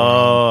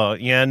 Oh,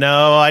 yeah.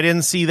 No, I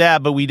didn't see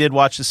that, but we did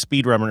watch the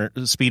speed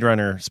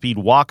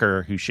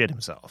walker who shit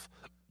himself.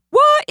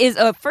 What is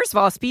first of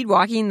all, speed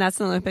walking? That's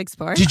an Olympic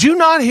sport. Did you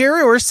not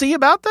hear or see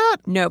about that?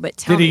 No, but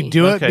tell me. Did he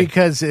do it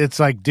because it's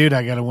like, dude,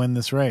 I got to win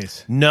this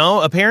race?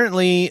 No,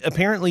 apparently,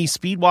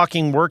 speed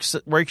walking works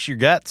your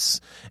guts.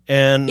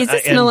 And is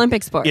this an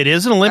Olympic sport? It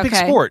is an Olympic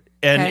sport,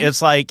 and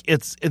it's like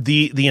it's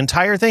the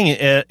entire thing.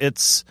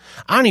 It's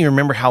I don't even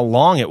remember how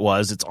long it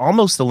was. It's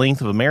almost the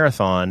length of a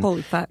marathon.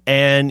 Holy fuck!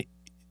 And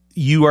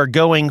you are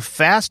going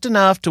fast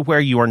enough to where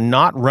you are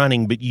not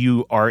running, but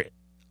you are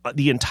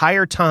the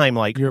entire time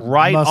like your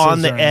right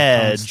on the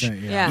edge.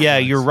 Constant, yeah,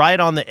 you're right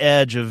on the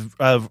edge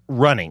of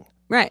running.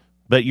 Right.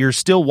 But you're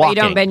still walking.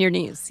 But you don't bend your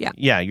knees. Yeah.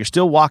 Yeah, you're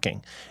still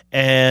walking.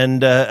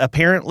 And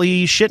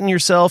apparently shitting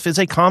yourself is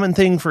a common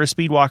thing for a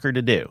speed walker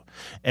to do.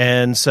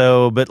 And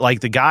so, but like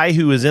the guy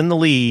who is in the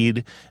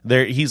lead,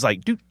 there he's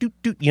like, doot, doot,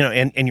 doot,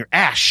 and your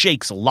ass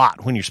shakes a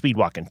lot when you're speed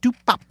walking. Doot,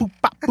 bop, boop,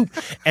 bop,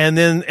 boop. And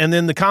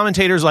then the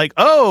commentator's like,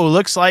 oh,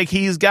 looks like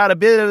he's got a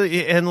bit of,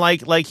 and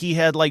like he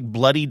had like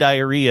bloody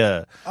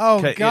diarrhea.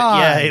 Oh, God.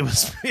 Yeah, it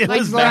was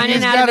running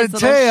he's out got of a his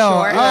tail.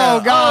 little short.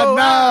 Oh,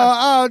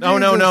 God, no. Oh,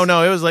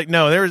 No. It was like,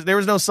 no, there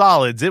was no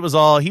solids. It was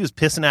all, he was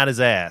pissing out his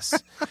ass.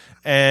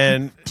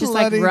 And just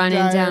like running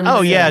down.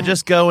 Oh yeah,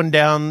 just going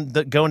down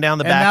the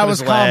back of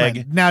his leg.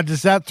 Common. Now,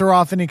 does that throw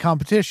off any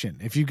competition?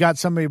 If you got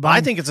somebody behind,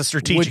 I think it's a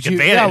strategic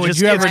advantage. Yeah, would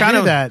you ever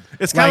do that?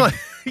 It's kind of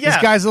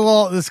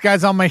This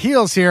guy's on my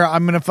heels here.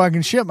 I'm gonna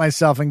fucking shit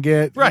myself and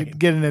get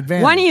an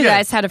advantage. One of you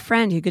guys had a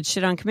friend who could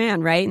shit on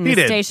command, right? In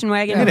the station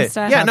wagon and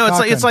stuff. Yeah, no,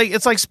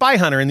 it's like Spy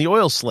Hunter in the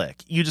oil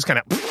slick. You just kind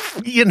of,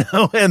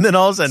 and then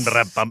all of a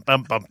sudden,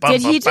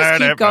 did he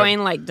just keep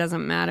going? Like,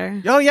 doesn't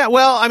matter. Oh yeah.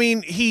 Well, I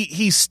mean,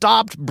 he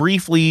stopped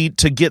briefly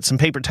to get some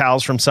paper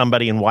towels from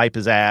somebody and wipe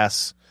his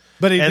ass.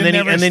 But he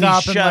never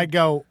stop and like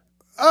go.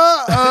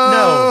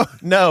 It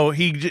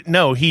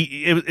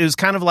was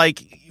kind of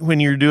like when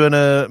you're doing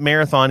a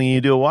marathon and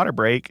you do a water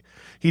break.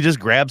 He just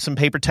grabbed some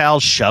paper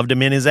towels, shoved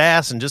them in his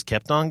ass, and just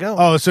kept on going.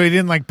 Oh, so he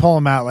didn't like pull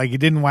him out, like he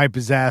didn't wipe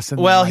his ass. And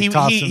well,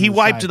 then, he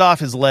wiped it off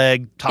his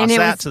leg, tossed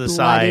that to the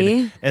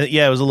side, and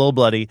it was a little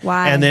bloody.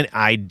 Why? And then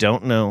I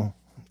don't know.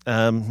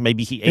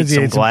 Maybe he ate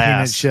some glass. glass. Some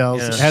peanut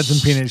shells. Yeah. Had some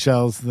peanut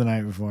shells the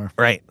night before.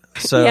 Right.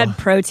 So he had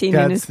protein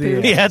in his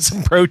food. He had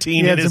some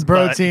protein. In his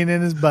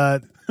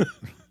butt.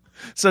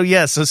 So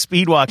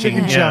speed walking,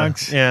 chicken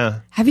chunks. Yeah.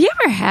 Have you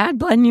ever had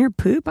blood in your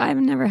poop? I've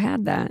never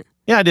had that.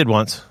 Yeah, I did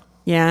once.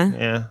 Yeah.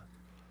 Yeah.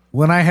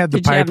 When I had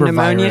the Piper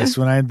virus,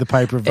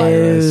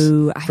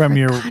 from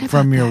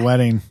your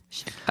wedding,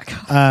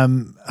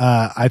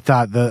 I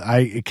thought that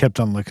I kept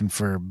on looking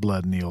for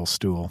blood in the old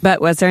stool.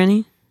 But was there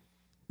any?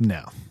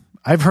 No,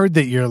 I've heard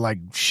that your like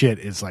shit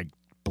is like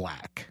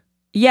black.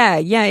 Yeah.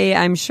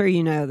 I'm sure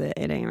you know that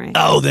it ain't right.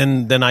 Oh,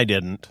 then I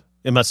didn't.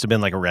 It must have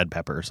been like a red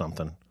pepper or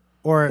something.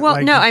 Or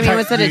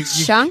was it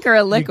a chunk or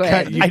a liquid?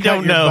 I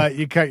don't know.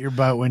 You cut your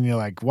butt when you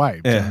like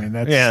wipe. Yeah. I mean,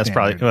 that's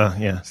probably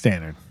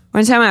standard.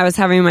 One time I was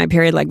having my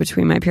period like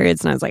between my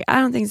periods and I was like, I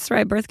don't think it's the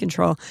right birth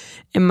control.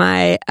 And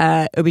my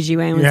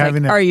OBGYN was like,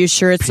 are you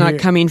sure it's not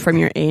coming from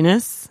your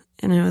anus?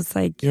 And I was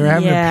like, you're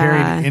having a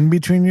period in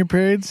between your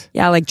periods?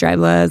 Yeah, like dry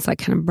blood's like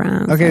kind of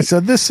brown. Okay, so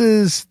this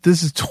is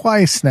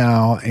twice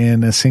now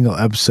in a single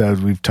episode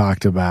we've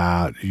talked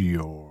about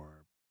your...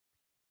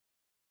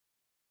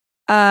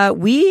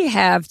 we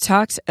have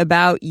talked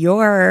about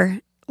your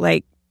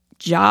like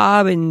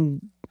job and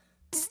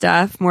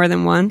stuff more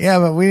than once. Yeah,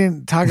 but we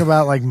didn't talk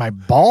about like my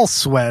ball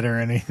sweat or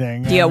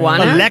anything. Do you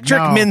want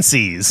electric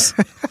minces?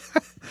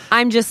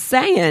 I'm just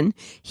saying.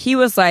 He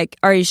was like,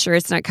 "Are you sure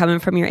it's not coming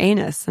from your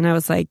anus?" And I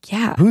was like,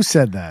 "Yeah." Who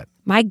said that?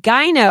 My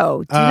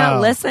gyno. Do you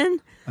not listen?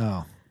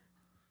 Oh.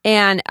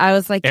 And I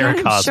was like, "Yeah,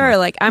 I'm sure.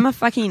 Like, I'm a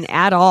fucking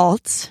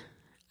adult.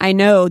 I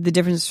know the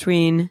difference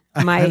between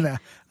my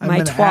I'm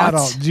an twats.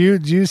 adult. Do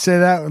you say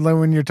that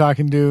when you're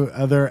talking to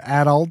other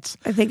adults?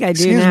 I think I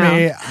do Excuse now.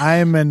 me,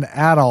 I'm an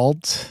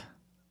adult.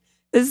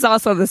 This is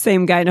also the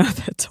same guy now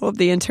that told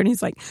the intern,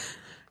 he's like,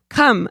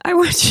 come, I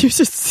want you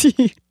to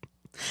see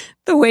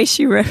the way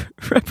she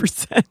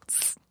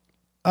represents.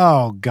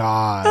 Oh,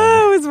 God.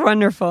 Oh, it was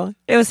wonderful.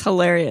 It was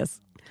hilarious.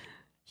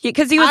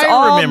 Because he was I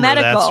all remember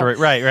medical. that story.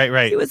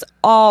 Right. He was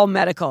all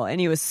medical, and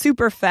he was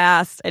super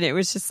fast, and it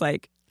was just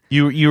like,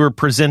 You were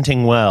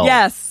presenting well.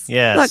 yes.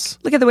 Yes.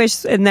 Look at the way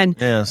and then,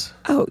 Yes.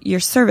 oh, your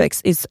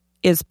cervix is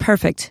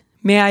perfect.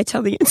 May I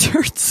tell the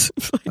interns?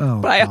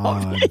 By all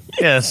God. means.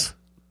 Yes.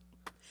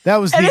 That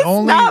was And the it's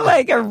only. not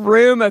like a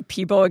room of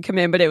people would come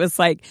in, but it was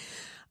like,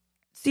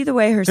 see the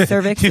way her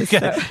cervix You is so,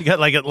 got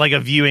like a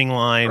viewing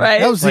line. right?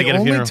 That was Like the at a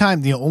only funeral.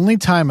 time. The only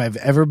time I've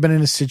ever been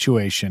in a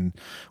situation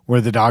where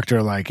the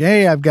doctor, like,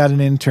 hey, I've got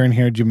an intern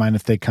here. Do you mind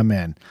if they come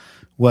in?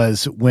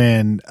 Was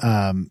when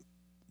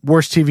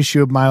worst TV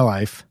shoot of my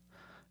life,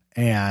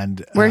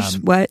 and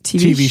Worst what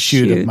TV shoot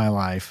shoot of my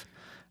life.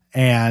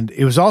 And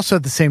it was also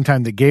at the same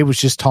time that Gabe was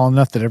just tall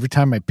enough that every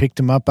time I picked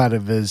him up out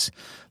of his,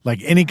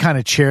 like, any kind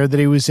of chair that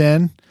he was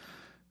in,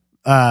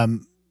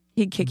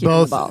 he'd kick you in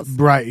the balls.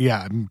 right,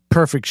 yeah,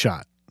 perfect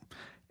shot.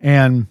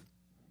 And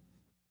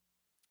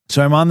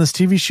so I'm on this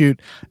TV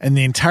shoot, and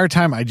the entire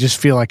time I just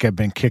feel like I've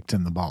been kicked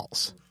in the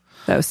balls.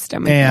 Those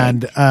stomach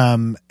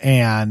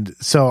And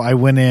so I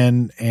went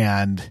in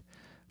and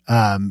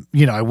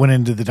I went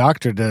into the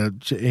doctor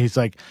he's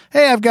like,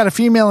 hey, I've got a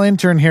female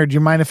intern here. Do you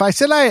mind if I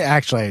said, I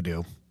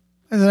do.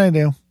 I said, I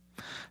do.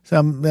 So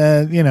I'm,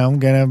 we're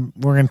going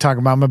to talk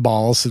about my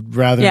balls. I'd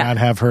rather not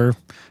have her.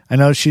 I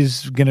know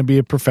she's going to be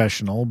a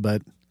professional,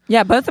 but.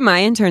 Yeah, both of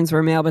my interns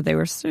were male, but they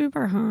were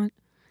super hot.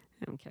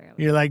 I don't care.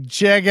 You're like,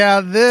 check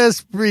out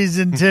this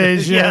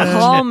presentation. Yeah.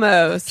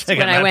 Almost Check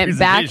when out I my went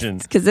back, presentation.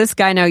 because this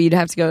guy, no,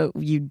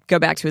 you'd go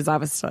back to his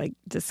office to like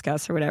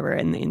discuss or whatever,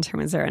 and the intern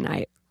was there, and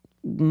I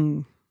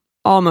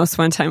almost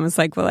one time was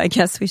like, well, I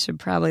guess we should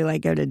probably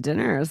like go to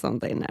dinner or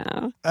something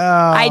now. Oh,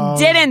 I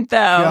didn't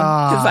though,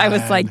 because I was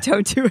God. like,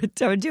 don't do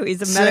it.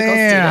 He's a medical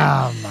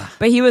student. Sam.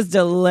 But he was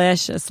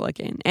delicious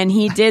looking, and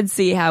he did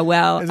see how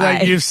well It's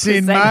like, I you've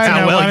seen presented. mine. How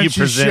Now well why you don't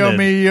you show presented.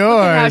 me Look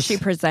at how yours? she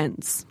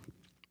presents.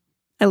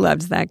 I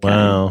loved that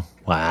guy.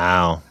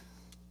 Wow.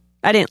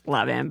 I didn't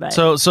love him, but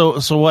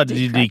So what?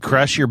 Did he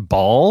crush your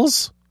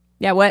balls?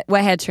 yeah. What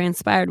had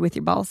transpired with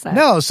your ball sack?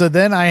 No, so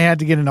then I had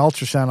to get an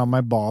ultrasound on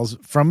my balls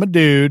from a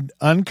dude,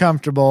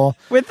 uncomfortable.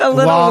 With a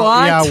little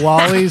wand? Yeah,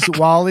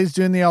 Wally's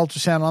doing the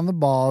ultrasound on the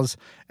balls,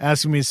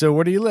 asking me, so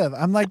where do you live?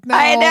 I'm like, no,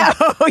 I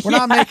know, we're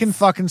not making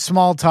fucking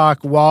small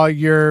talk while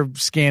you're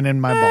scanning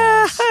my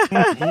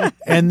balls.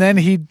 And then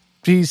he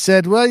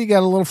said, well, you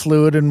got a little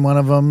fluid in one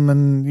of them,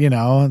 and,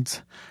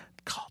 it's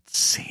called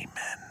semen.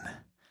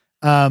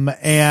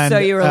 And so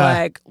you were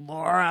like,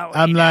 Laura.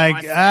 I'm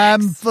like,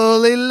 I'm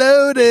fully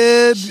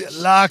loaded,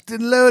 locked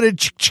and loaded.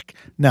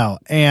 No,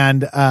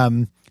 and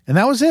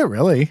that was it,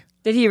 really.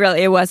 Did he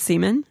really? It was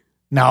semen.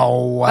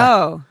 No,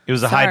 Oh, It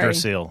was a sorry.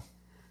 hydrocele.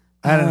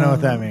 I don't know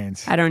what that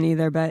means. I don't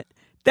either. But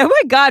oh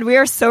my god, we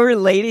are so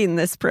relating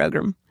this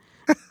program.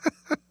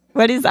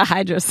 What is a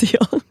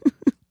hydrocele?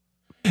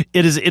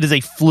 It is a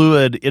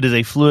fluid. It is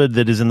a fluid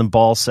that is in the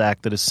ball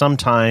sack that is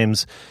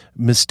sometimes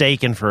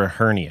mistaken for a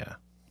hernia.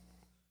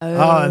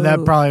 Oh, and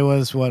that probably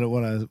was what it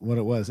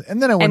was.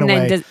 And then it went And then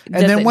away. does And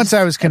then it once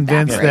I was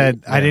convinced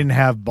evaporate? that I didn't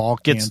have ball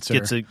Gets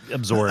cancer.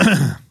 absorbed.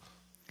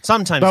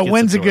 Sometimes. But gets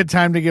when's a absorbed. good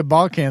time to get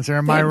ball cancer?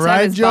 Am I Same time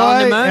right, as Joy? ball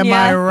Am pneumonia.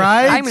 I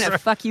right? I'm gonna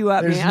fuck you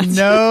up, There's man.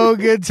 no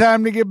good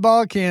time to get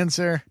ball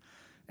cancer.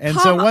 And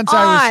so Come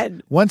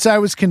on. once I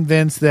was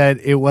convinced that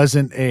it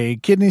wasn't a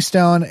kidney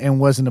stone and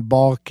wasn't a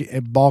ball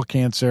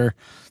cancer,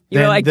 You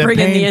were then like, the bring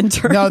in pain, the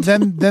intern. No,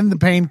 then the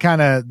pain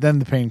kind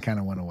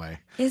of went away.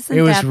 Isn't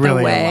it was that the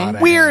really way? a lot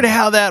of Weird headache.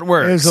 how that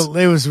works.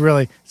 It was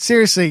really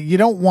seriously. You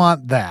don't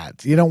want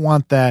that. You don't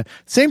want that.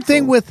 Same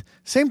thing with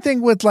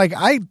like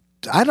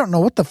I don't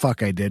know what the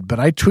fuck I did, but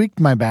I tweaked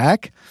my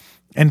back,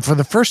 and for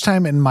the first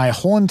time in my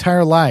whole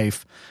entire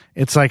life,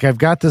 it's like I've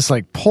got this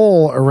like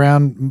pole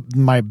around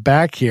my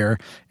back here,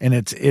 and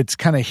it's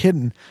kind of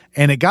hidden,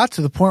 and it got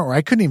to the point where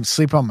I couldn't even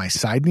sleep on my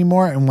side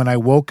anymore. And when I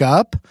woke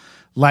up,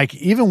 like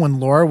even when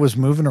Laura was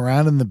moving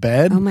around in the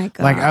bed, Oh, my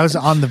like I was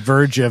gosh. on the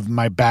verge of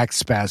my back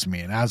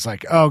spasming, and I was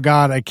like, oh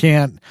God, I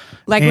can't.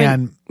 Like,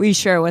 and were you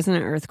sure it wasn't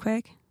an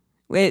earthquake?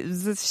 Wait,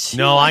 is this,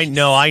 No, I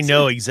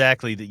know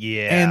exactly that.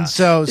 Yeah, and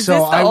so is so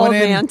this the I old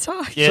went in. man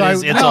talk? It so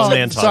is- I- it's no, old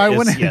man talk. So I It's-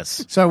 went in,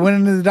 yes. So I went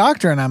into the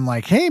doctor and I'm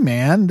like, "Hey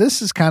man,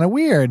 this is kind of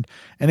weird."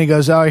 And he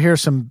goes, "Oh,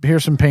 here's some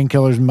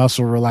painkillers,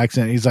 muscle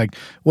relaxant." He's like,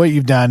 "What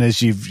you've done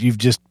is you've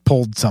just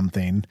pulled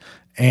something."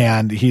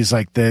 And he's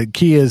like, "The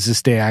key is to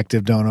stay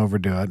active, don't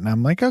overdo it." And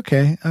I'm like,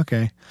 "Okay."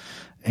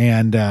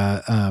 And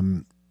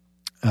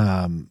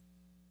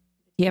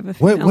You have a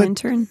female what-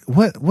 intern?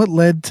 what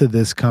led to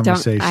this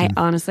conversation? I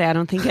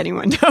don't think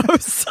anyone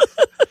knows.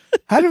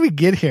 How did we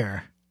get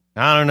here?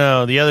 I don't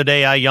know. The other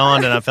day I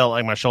yawned and I felt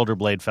like my shoulder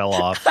blade fell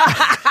off.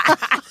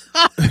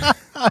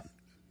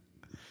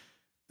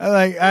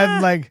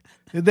 I'm like,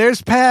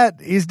 There's Pat.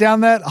 He's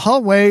down that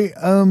hallway.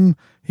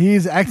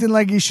 He's acting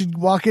like he should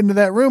walk into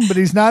that room, but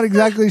he's not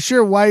exactly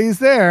sure why he's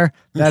there.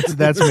 That's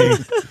me.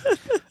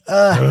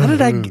 How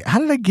did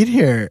I get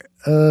here?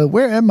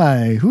 Where am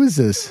I? Who is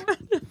this?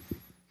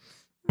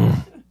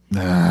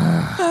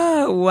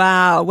 Oh,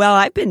 wow. Well,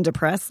 I've been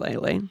depressed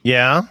lately.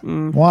 Yeah.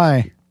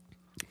 Why?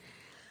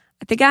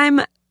 I think I'm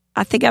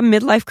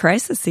midlife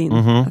crisising.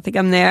 I think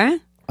I'm there.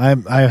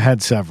 I've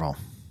had several.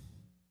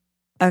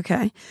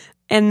 Okay.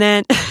 And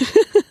then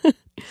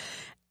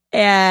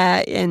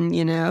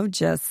and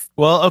just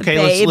Well, okay,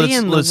 baby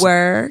and let's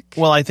work.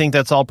 Well, I think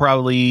that's all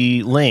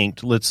probably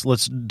linked. Let's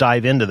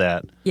dive into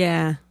that.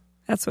 Yeah.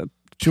 That's what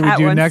Should Pat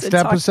we do wants next to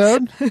talk-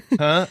 episode?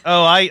 Huh?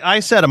 Oh, I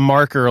set a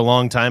marker a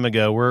long time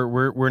ago.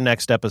 We're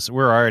next episode.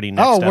 We're already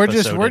next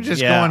episode. we're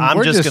just yeah, going.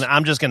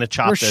 I'm just gonna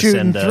chop We're this shooting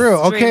into through.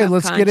 Okay, Stream of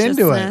let's get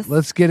into it.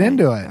 consciousness.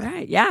 All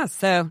right. Yeah.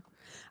 So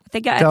I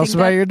think Tell us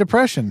about your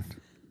depression.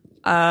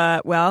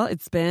 well,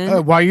 it's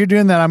been While you're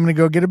doing that, I'm going to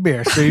go get a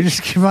beer. So you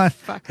just keep on.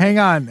 Hang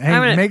on.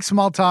 gonna- Make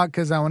small talk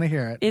because I want to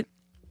hear it.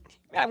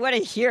 I want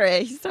to hear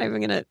it. He's not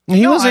even gonna.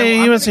 He wants I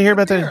to hear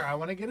about beer. that. I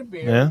want to get a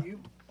beer. Yeah.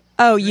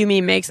 Oh, you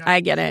mean makes?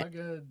 I get it.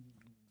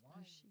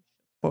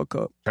 Fuck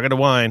up. I got a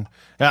wine.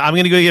 I'm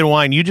gonna go get a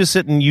wine. You just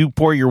sit and you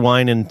pour your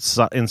wine in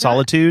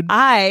solitude.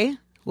 I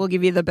will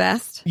give you the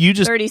best. You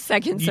just 30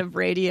 seconds of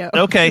radio.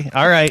 okay.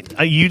 All right.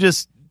 You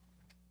just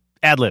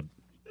ad lib.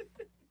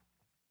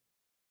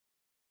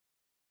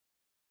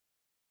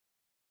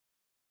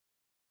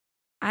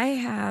 I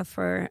have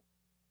for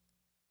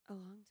a long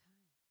time.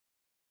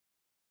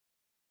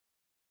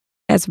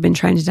 You guys have been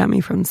trying to dump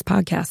me from this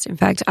podcast. In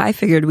fact, I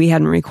figured we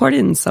hadn't recorded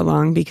in so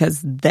long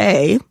because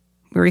they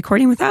were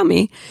recording without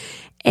me,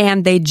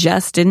 and they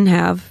just didn't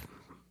have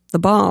the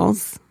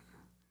balls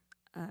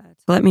to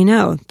let me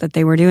know that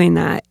they were doing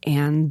that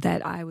and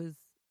that I was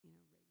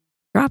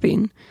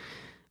dropping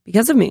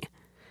because of me.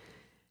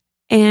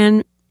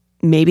 And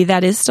maybe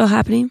that is still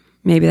happening.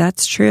 Maybe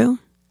that's true.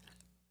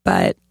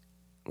 But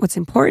what's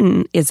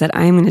important is that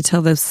I'm going to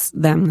tell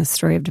them the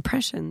story of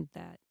depression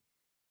that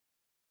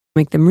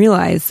make them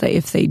realize that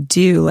if they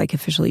do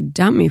officially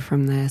dump me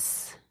from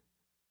this,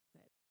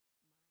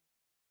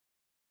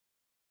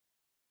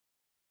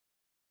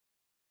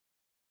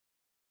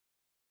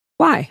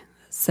 why?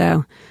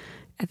 So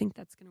I think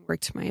that's going to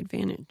work to my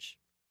advantage.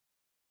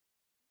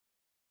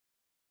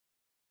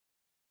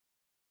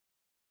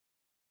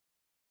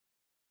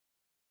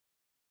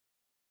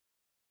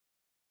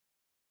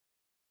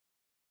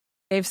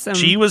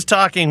 She was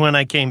talking when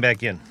I came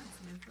back in.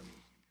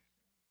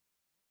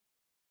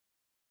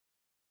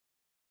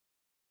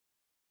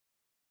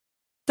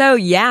 So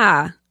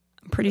yeah,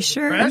 I'm pretty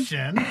sure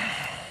Depression?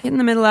 in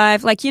the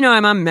midlife,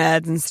 I'm on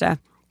meds and stuff.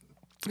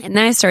 And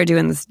then I started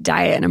doing this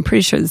diet, and I'm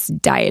pretty sure this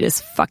diet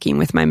is fucking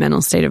with my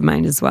mental state of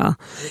mind as well.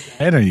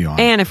 What are you on?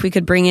 And if we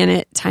could bring in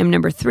it time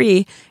number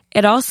 3,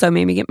 it also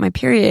made me get my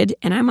period,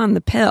 and I'm on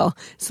the pill.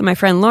 So my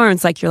friend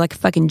Lauren's like, you're like a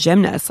fucking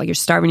gymnast. Like, you're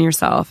starving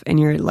yourself, and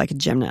you're like a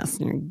gymnast,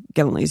 and you're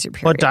going to lose your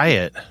period. What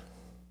diet?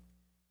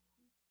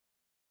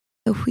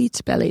 The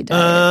wheat belly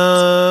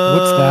diet.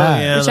 What's that?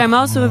 Yeah, which I'm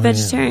also a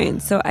vegetarian,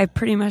 so I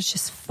pretty much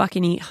just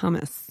fucking eat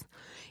hummus.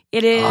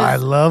 It is. I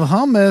love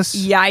hummus.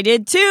 Yeah, I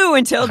did too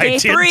until day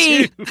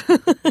 3.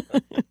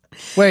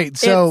 Wait,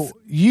 so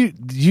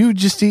you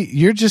just eat?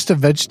 You're just a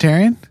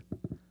vegetarian?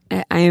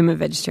 I am a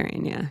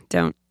vegetarian.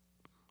 Yeah.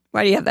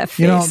 Why do you have that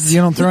face?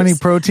 You don't throw any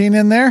protein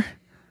in there?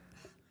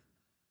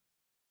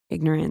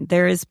 Ignorant.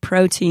 There is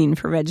protein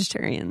for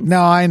vegetarians.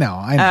 No, I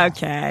know.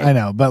 Okay. I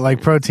know, but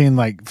like protein,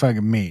 like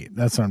fucking meat.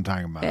 That's what I'm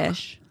talking about.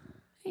 Fish.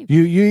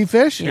 You eat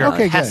fish? Yeah.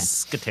 Okay, good.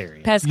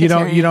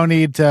 Pescatarian. You don't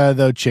eat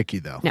the chicky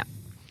though.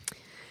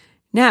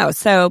 No.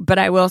 So, but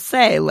I will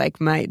say,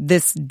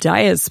 this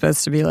diet is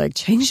supposed to be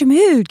change your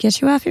mood, get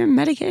you off your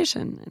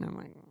medication, and I'm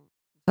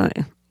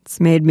like, it's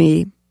made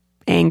me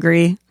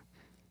angry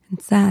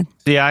and sad.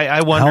 See,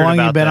 I wondered How long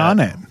about you been that. on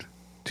it?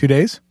 2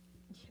 days?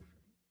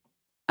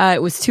 It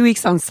was 2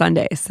 weeks on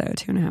Sunday, so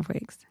 2.5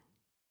 weeks.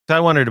 So I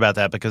wondered about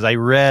that because I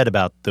read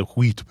about the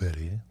wheat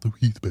belly. The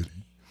wheat belly.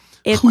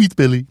 It- Wheat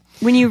belly.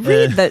 When you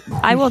read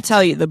I will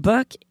tell you, the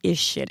book is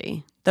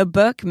shitty. The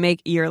book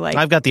you're like,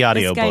 I've got the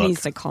audio this guy book.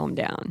 needs to calm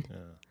down.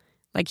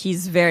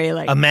 He's very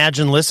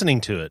Imagine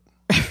listening to it.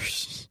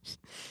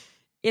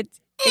 it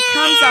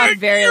comes off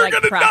very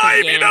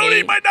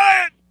propaganda.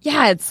 diet.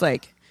 Yeah, it's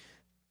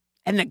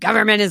and the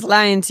government is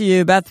lying to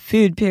you about the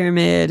food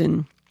pyramid,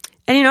 and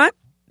you know what?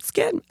 It's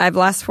good. I've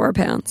lost 4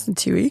 pounds in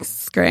 2 weeks.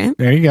 It's great.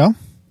 There you go.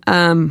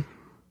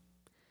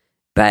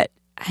 But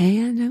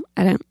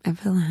I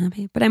feel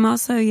happy. But I'm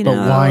also,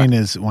 But wine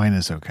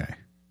is okay.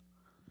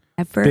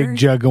 Big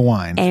jug of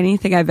wine.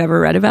 Anything I've ever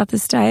read about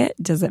this diet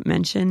doesn't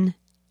mention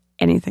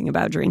anything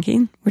about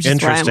drinking, which is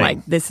why I'm Interesting.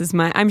 like, this is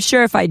my. I'm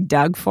sure if I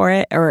dug for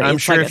it, or I'm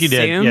it's sure if you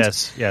did.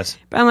 assumed, Yes.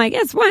 But I'm like,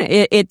 it's wine.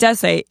 It does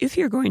say if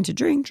you're going to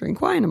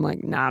drink wine. I'm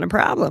like, not a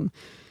problem.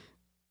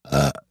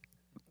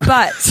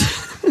 But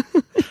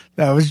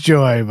That was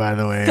Joy, by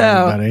the way,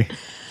 everybody.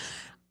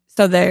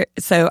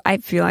 so I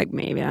feel like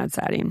maybe that's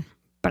adding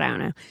But I don't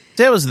know.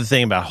 That was the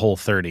thing about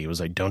Whole30. It was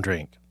like, don't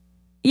drink.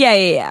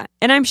 Yeah.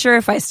 And I'm sure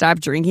if I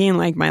stopped drinking,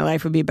 like my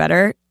life would be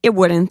better. It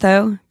wouldn't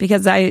though,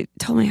 because I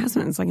told my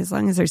husband, it's like, as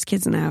long as there's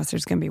kids in the house,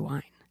 there's going to be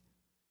wine.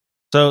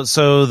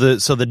 So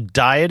the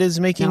diet is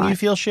making you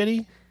feel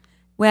shitty?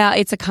 Well,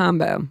 it's a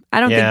combo. I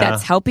don't think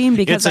that's helping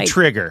because it's a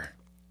trigger.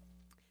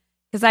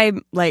 Because I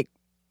like,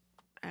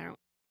 I don't.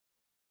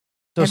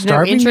 So have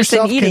starving no interest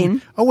yourself in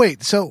eating. Oh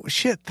wait, so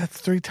shit. That's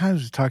 3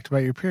 times we talked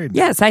about your period.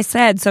 Yes, I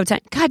said so.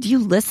 God, do you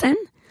listen?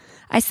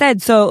 I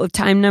said so.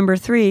 Time number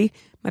 3,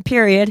 my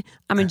period.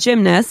 I'm a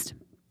gymnast.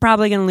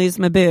 Probably going to lose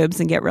my boobs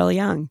and get really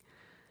young.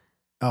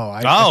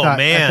 I thought,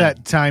 man, at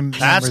that time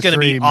that's going to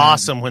be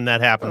awesome when that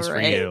happens for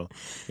you.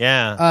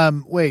 Yeah.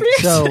 Wait.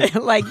 So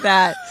like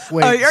that.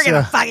 Wait, you're going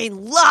to fucking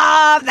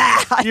love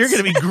that. You're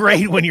going to be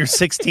great when you're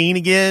 16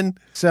 again.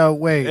 So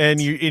wait,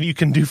 and you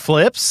can do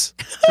flips.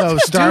 So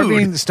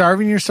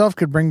starving yourself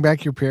could bring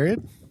back your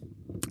period?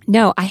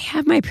 No, I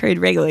have my period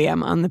regularly.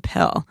 I'm on the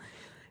pill.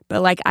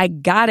 But like I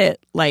got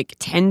it like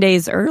 10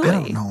 days early. I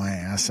don't know why I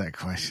asked that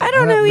question. I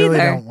don't know really either.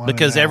 don't wanna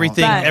because know.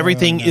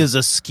 everything is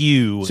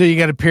askew. So you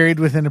got a period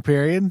within a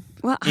period?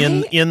 Well,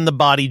 in the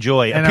body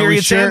joy. And a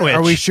period sandwich.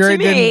 Are we sure To it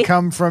me, didn't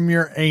come from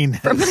your anus?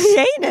 from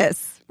my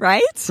anus,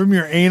 right? From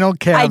your anal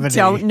cavity.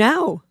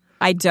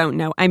 I don't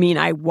know. I mean,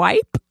 I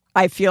wipe.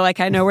 I feel like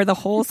I know where the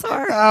holes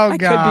are. Oh, I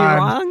God. could be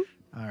wrong.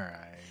 All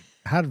right.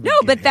 How did we No,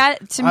 get but here?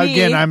 that to me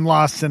Again, I'm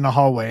lost in the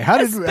hallway. How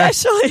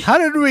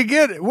did we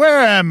get it?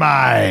 Where am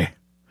I?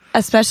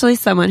 especially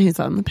someone who's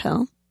on the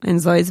pill and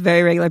is always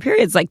very regular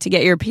periods, like to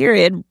get your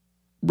period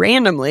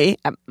randomly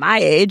at my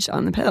age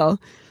on the pill.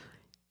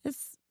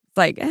 It's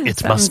like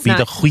it must be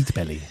the wheat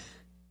belly.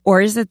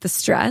 Or is it the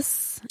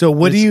stress? So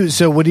what do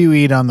you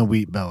eat on the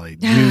wheat belly?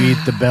 Do you eat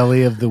the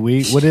belly of the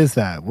wheat? What is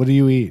that? What do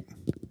you eat?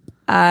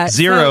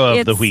 Zero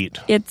of the wheat.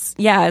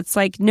 It's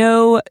like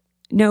no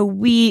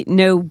wheat,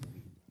 no.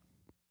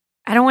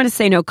 I don't want to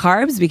say no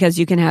carbs because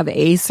you can have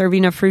a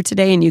serving of fruit a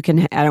day, and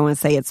I don't want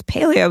to say it's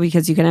paleo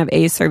because you can have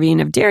a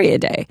serving of dairy a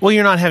day. Well,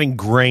 you're not having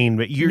grain,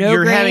 but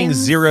you're having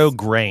zero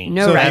grain.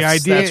 No, so right. the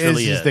idea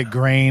really is that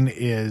grain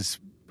is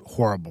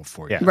horrible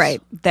for you. Yes.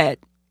 Right. That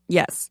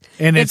yes,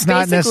 and it's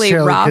not basically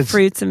necessarily raw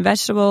fruits and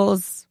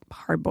vegetables,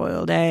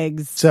 hard-boiled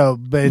eggs. So,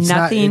 but it's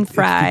nothing not,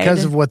 fried. It's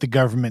because of what the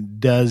government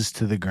does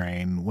to the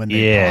grain when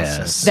they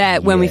process it.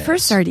 That when we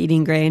first started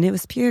eating grain, it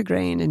was pure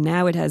grain, and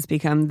now it has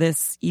become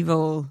this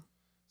evil.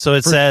 So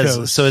it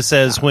fructose.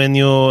 says when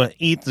you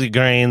eat the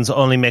grains,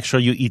 only make sure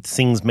you eat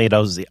things made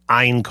out of the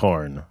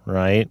einkorn,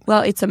 right?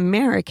 Well, it's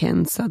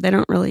American, so they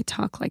don't really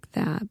talk like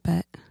that,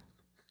 but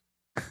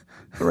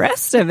the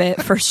rest of it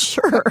for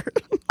sure.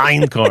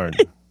 Einkorn.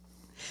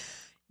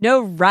 No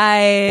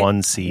rye.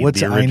 One seed.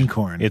 What's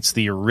einkorn? It's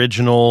the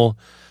original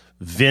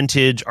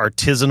vintage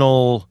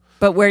artisanal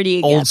But where do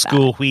you get old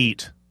school that?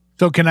 wheat.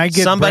 So can I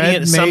get somebody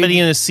bread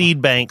in a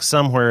seed bank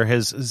somewhere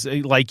has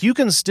like you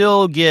can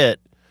still get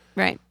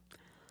Right.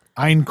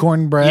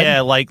 einkorn bread?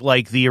 Yeah,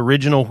 like the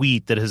original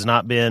wheat that has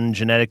not been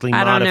genetically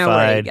I modified. don't know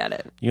where you get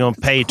it. You don't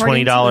pay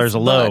According to $20 this a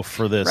loaf book.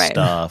 for this Right.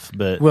 stuff,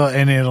 but Well,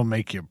 and it'll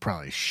make you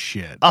probably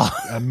shit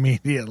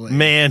immediately.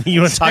 man,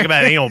 you want to talk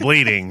about anal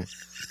bleeding?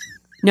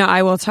 No,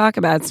 I will talk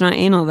about it. It's not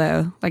anal,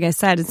 though. Like I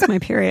said, it's my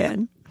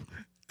period.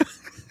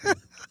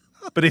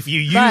 But if you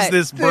use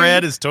this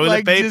bread as toilet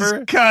like paper,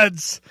 just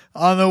cuts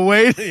on the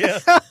way.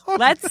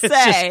 Let's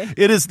say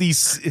it is the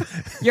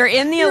you're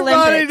in the Your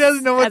Olympics. body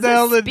doesn't know what as the a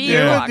hell to do speed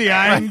with walker. the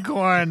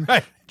einkorn.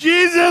 Right.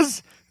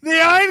 Jesus, the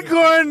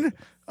einkorn.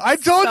 I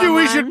told you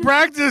we should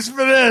practice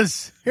for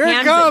this. Here it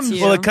hands it comes. to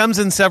you. well, it comes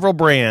in several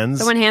brands.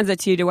 Someone hands it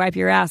to you to wipe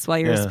your ass while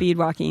you're speed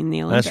walking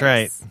the Olympics.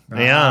 That's right.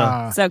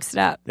 Yeah, Soaks it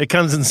up. it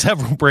comes in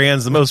several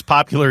brands. The most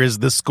popular is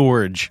the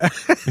Scourge.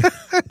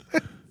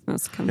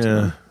 Most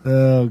comfortable.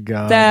 Oh,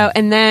 God. So,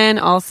 and then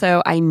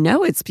also, I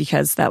know it's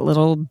because that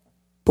little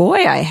boy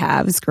I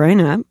have is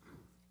growing up,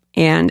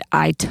 and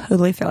I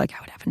totally feel like I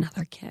would have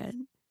another kid.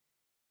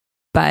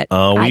 But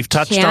we've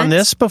touched on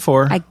this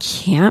before. I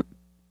can't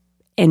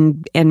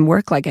and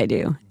work like I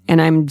do, and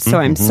I'm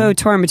so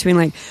torn between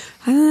like,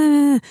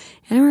 and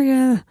we're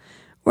gonna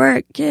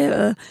work,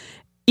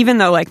 even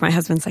though like my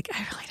husband's like, I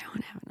really don't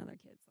want to have another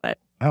kid, but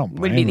I don't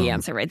would be the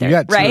answer right there, You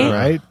got two, right?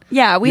 right?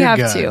 Yeah, we You're have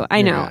good. two. I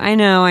You're know, good.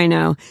 I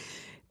know.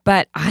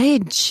 But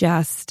I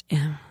just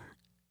am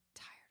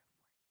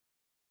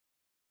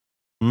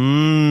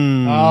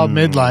Oh,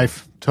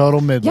 midlife.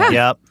 Total midlife. Yeah.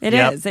 Yep. It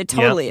yep, is. It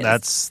totally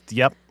yep, is.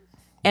 That's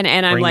and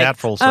I'm Bring like, that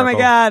full oh my circle.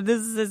 God, this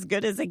is as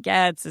good as it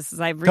gets.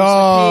 I've reached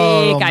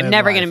Total the peak. I'm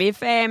never midlife. going to be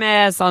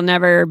famous. I'll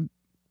never,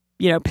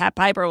 Pat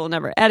Piper will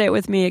never edit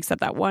with me except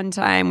that one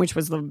time, which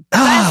was the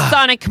best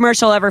Sonic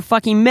commercial ever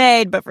fucking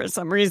made. But for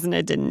some reason,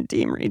 it didn't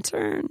deem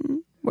return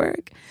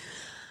work.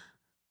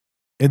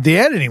 The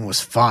editing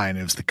was fine.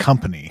 It was the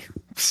company.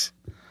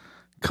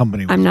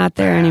 Company. Was I'm not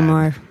there bad.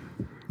 anymore.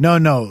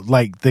 No,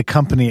 like the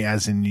company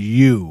as in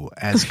you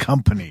as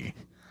company.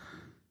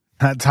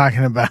 Not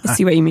talking about. I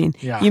see what you mean.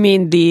 Yeah. You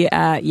mean the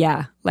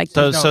like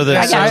So the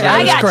I got you. I I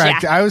was gotcha.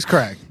 correct. I was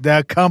correct.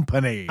 The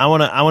company. I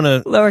want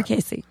to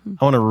lowercase.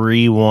 I want to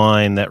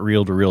rewind that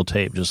reel to reel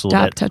tape just a little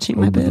Stop bit. touching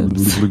my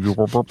boobs.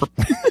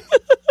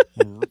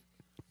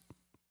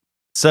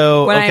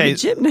 So When okay, I'm a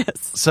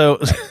gymnast. so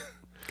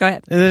Go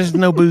ahead. there's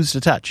no booze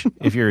to touch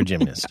if you're a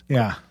gymnast.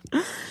 Yeah.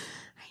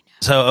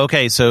 So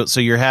okay, so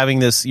you're having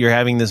this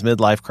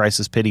midlife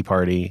crisis pity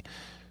party.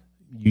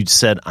 You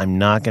said I'm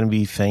not going to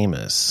be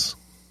famous.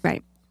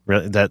 Right.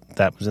 Really? That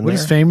was in What there.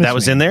 does famous That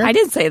was mean? in there. I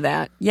did say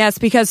that. Yes,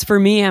 because for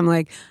me, I'm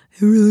like,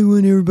 I really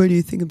want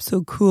everybody to think I'm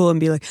so cool and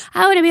be like,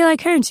 I want to be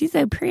like her and she's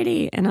so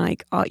pretty. And I'm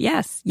like, oh,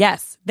 yes,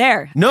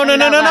 there. No. I'm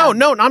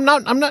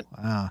not.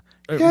 Wow.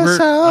 We're- You're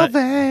so I-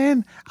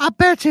 vain. I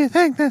bet you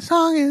think the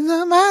song is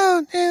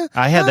about you.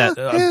 I had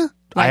that.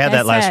 I had Like that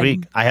I last said.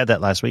 week. I had that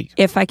last week.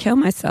 If I kill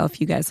myself,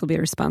 you guys will be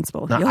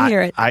responsible. No, You'll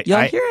hear it. You'll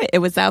hear it. It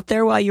was out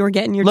there while you were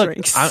getting your Look,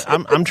 drinks.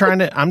 I'm trying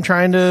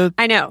to.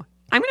 I know.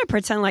 I'm going to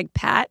pretend like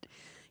Pat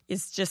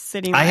is just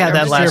sitting. I right had over that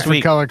Just there. here last for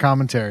week. color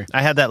commentary.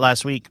 I had that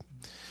last week.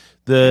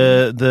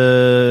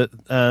 The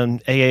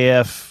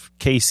AAF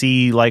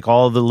KC, like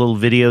all the little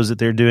videos that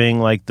they're doing,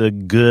 like the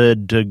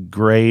good to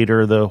great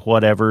or the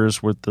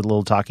whatevers with the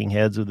little talking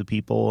heads of the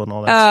people and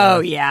all that stuff. Oh,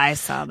 yeah, I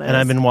saw this. And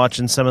I've been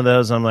watching some of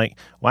those. I'm like,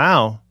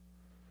 wow.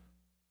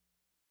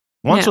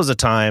 Once Yeah. was a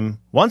time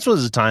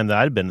that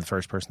I'd been the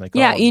first person they called.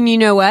 Yeah, and you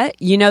know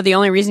what? You know the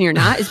only reason you're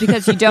not is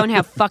because you don't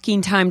have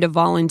fucking time to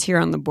volunteer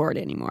on the board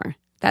anymore.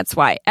 That's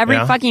why. Every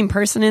Yeah. fucking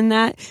person in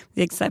that, with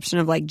the exception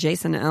of like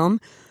Jason Elm,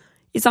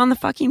 is on the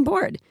fucking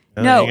board.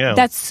 Oh, there you No, go.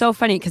 that's so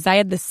funny because I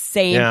had the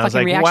same Yeah, I was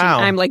fucking like, reaction. wow.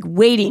 I'm like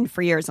waiting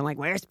for years. I'm like,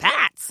 where's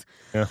Pat's?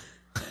 Yeah.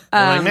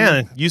 I'm like, man,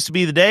 it used to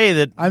be the day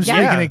that I'm Yeah.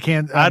 speaking of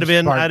Kansas. I'd have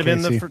been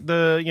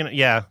the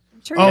yeah.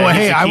 Sure Oh, you did.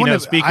 hey, he's a I want keynote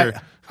to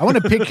speaker. I want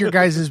to pick your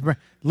guys' brain.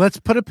 Let's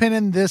put a pin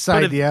in this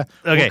idea.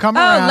 okay. We'll come Oh,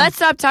 around. let's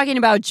stop talking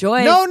about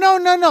joy.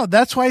 No.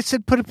 That's why I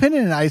said put a pin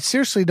in it. I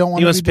seriously don't want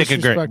He to wants be to pick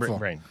a disrespectful.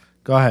 brain.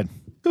 Go ahead.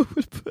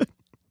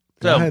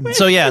 So ahead.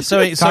 so yeah,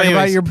 so Talk about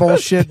anyways, your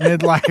bullshit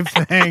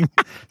midlife thing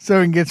so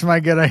we can get to my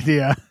good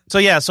idea. so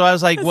yeah, so I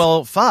was like,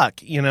 well,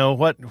 fuck, you know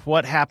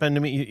what happened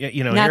to me?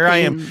 You know, here I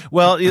am. Nothing.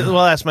 Well,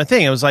 that's my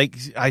thing. I was like,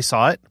 I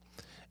saw it,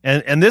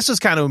 and this is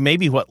kind of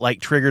maybe what like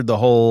triggered the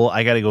whole.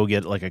 I got to go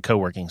get like a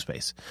co-working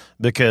space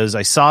because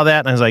I saw that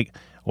and I was like,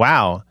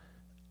 wow,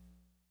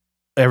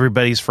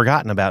 everybody's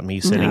forgotten about me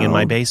sitting in No.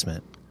 my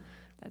basement.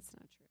 That's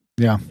not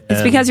true. Yeah.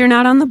 It's because you're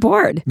not on the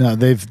board. No,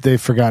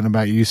 they've forgotten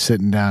about you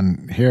sitting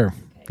down here,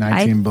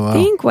 19 I below.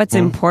 think what's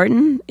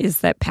important is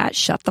that Pat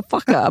shut the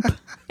fuck up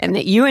and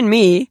that you and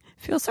me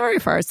feel sorry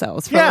for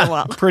ourselves for a Yeah,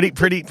 while. pretty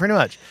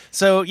much.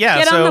 So yeah,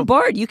 Get so on the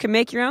board. You can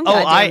make your own. oh,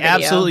 goddamn I video.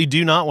 absolutely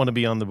do not want to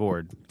be on the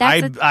board.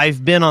 That's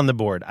I've been on the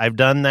board. I've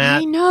done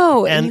that. I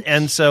know.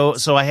 And so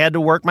I had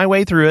to work my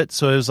way through it.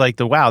 So it was like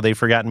wow, they've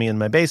forgotten me in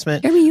my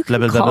basement. Jeremy, you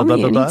can call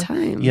me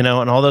anytime. You know,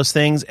 and all those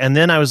things. And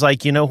then I was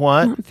like, you know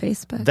what? on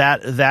Facebook.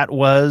 That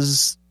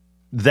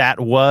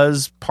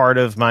was part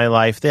of my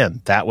life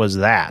then. That was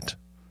that.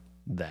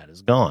 That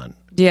is gone.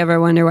 Do you ever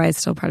wonder why it's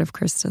still part of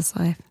Krista's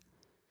life?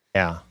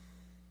 Yeah.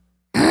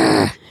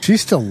 She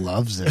still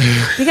loves it.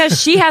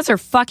 Because she has her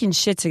fucking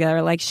shit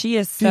together. Like she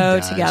is She so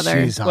does.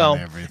 together. She's on Well,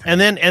 everything. and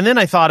then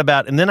I thought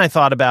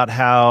about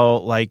how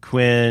like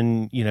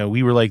when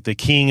we were like the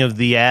king of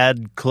the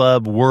ad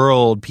club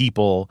world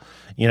people,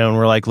 and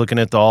we're like looking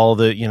at all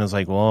the it's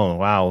like whoa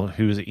wow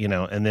who's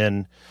and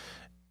then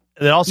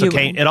it also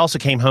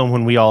came home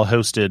when we all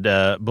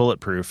hosted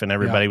Bulletproof and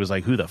everybody was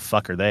like who the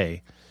fuck are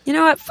they? You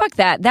know what? Fuck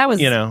that. That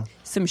was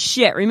some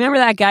shit. Remember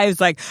that guy who's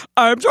like,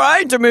 I'm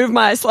trying to move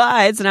my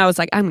slides, and I was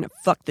like, I'm gonna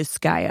fuck this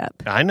guy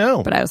up. I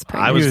know, But I was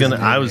pregnant.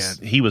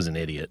 He was an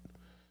idiot.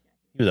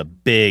 He was a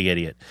big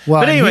idiot.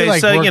 well, but and anyway, he,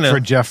 like, so worked for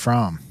Jeff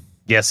Fromm.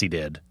 yes, he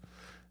did.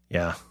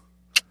 Yeah.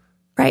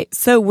 Right.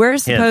 So we're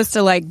supposed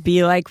to like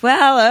be like,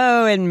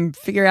 well, and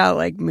figure out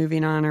like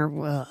moving on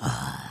or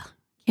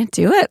can't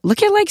do it.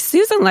 Look at like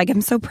Susan. Like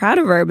I'm so proud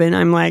of her, but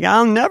I'm like,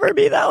 I'll never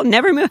be that. I'll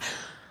never move.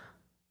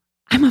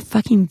 I'm a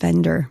fucking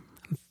vendor.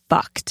 I'm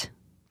fucked.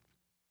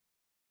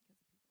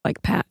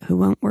 Like Pat, who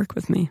won't work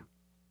with me.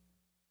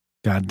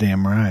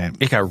 Goddamn right.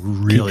 It got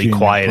really Keep you in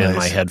quiet your in my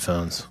place.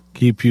 headphones.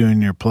 Keep you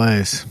in your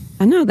place.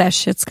 I know that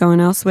shit's going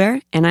elsewhere,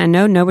 and I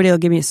know nobody will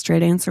give me a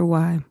straight answer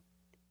why.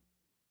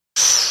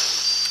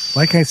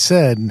 Like I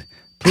said,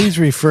 please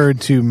refer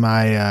to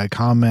my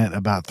comment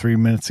about 3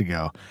 minutes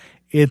ago.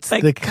 It's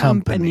the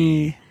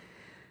company.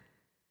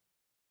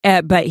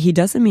 But he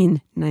doesn't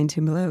mean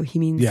 19 Below. He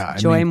means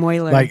Joy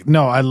Moyler. Like,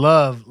 no, I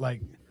love,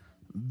 like,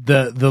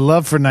 the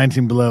love for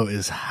 19 Below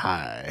is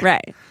high.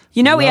 Right.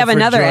 We have Love for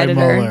another Joy editor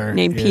Moeller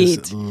named is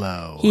Pete.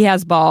 low. He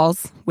has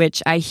balls,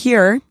 which I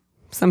hear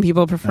some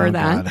people prefer Oh,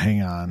 that. God,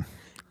 hang on.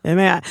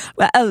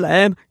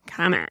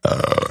 Comment.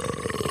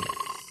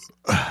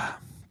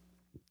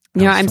 That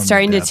was I'm from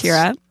starting the to depths. tear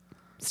up.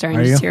 Starting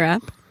Are to you? tear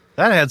up.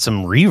 That had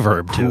some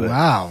reverb to it.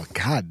 Wow.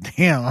 God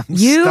damn. I'm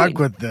You- stuck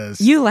with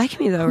this. You like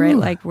me though, right? Ooh.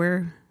 Like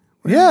we're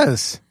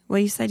yes. well,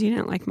 you said you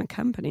didn't like my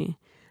company.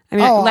 I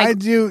mean, Oh, like I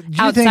do.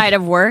 outside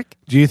of work.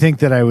 Do you think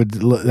that I would?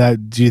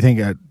 Do you think,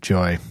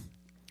 Joy?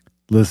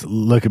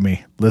 Look at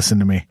me. Listen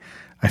to me.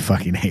 I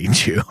fucking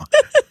hate you.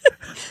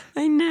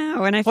 I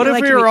know, and I feel What if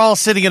like we were all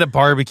sitting at a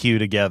barbecue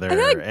together? I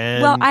feel like,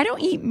 and well, I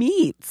don't eat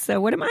meat,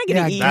 so what am I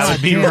going to eat? that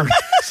would be damn.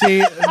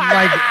 See,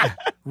 like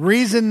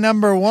reason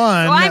number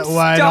one Well, I'm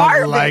why I don't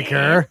starving. like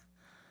her.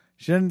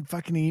 She doesn't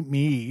fucking eat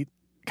meat.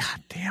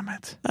 God damn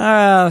it.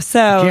 Oh,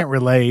 so Can't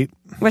relate.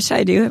 what should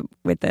I do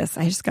with this?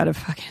 I just got to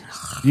fucking.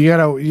 You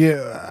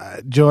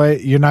gotta, Joy.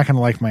 You're not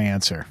gonna like my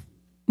answer.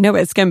 No,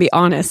 but it's going to be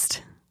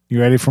honest. You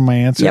ready for my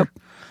answer? Yep.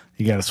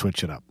 You got to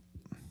switch it up.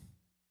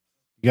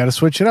 You got to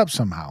switch it up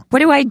somehow. What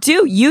do I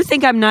do? You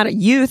think I'm not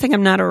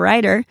a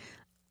writer.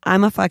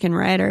 I'm a fucking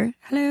writer.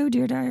 Hello,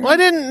 dear diary. Well, I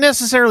didn't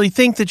necessarily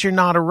think that you're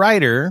not a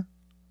writer.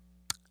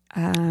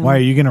 Why are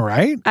you gonna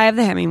write? I have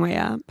the Hemingway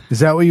app. Is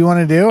that what you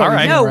want to do? All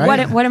right. No,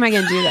 Write? what am I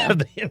going to do though?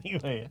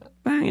 Anyway.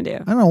 What am I going to do? I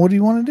don't know. What do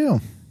you want to do?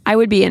 I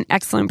would be an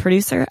excellent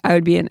producer.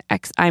 I'm an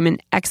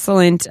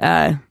excellent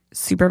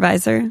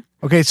supervisor.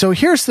 Okay, so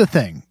here's the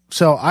thing.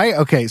 So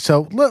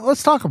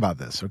let's talk about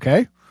this.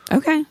 Okay.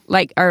 Okay.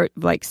 Like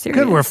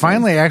serious. Good. We're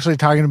finally actually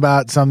talking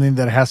about something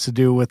that has to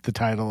do with the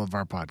title of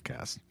our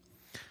podcast.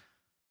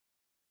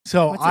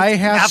 So I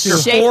have After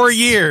to 4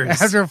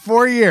 years. after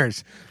 4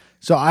 years.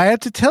 So I have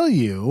to tell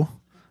you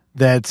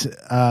that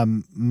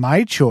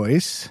my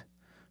choice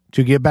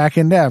to get back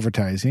into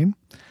advertising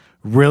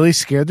really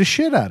scared the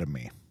shit out of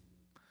me.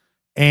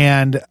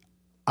 And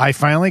I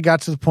finally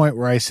got to the point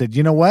where I said,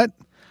 you know what?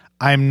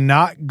 I'm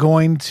not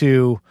going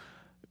to.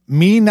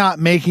 Me not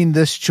making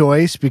this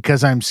choice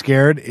because I'm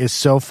scared is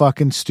so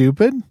fucking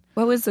stupid.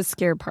 What was the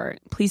scare part?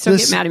 Please don't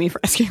get mad at me for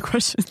asking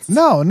questions.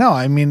 No.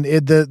 I mean,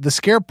 the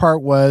scare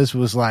part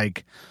was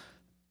like,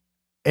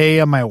 A,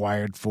 am I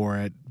wired for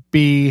it?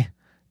 B,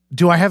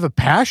 do I have a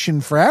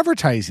passion for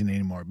advertising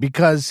anymore?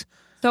 Because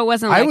So it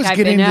wasn't like I was I've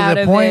getting been to out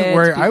the of point it,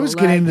 where I people was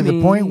getting like to the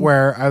me. point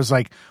where I was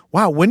like,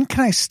 wow, when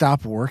can I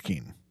stop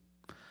working?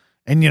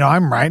 And,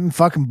 I'm writing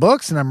fucking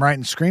books and I'm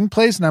writing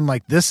screenplays and I'm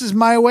like, this is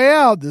my way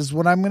out. This is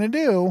what I'm going to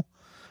do.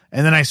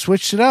 And then I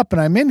switched it up and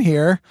I'm in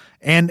here.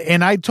 And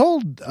I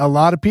told a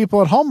lot of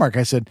people at Hallmark,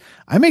 I said,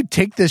 I may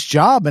take this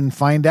job and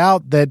find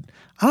out that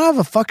I don't have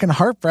a fucking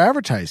heart for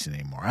advertising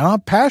anymore. I don't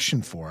have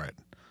passion for it.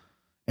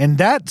 And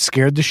that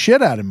scared the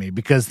shit out of me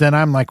because then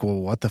I'm like, well,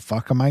 what the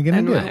fuck am I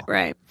going to do?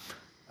 Right.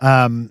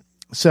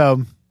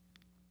 So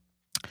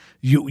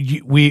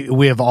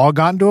we have all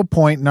gotten to a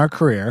point in our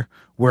career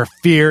where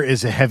fear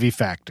is a heavy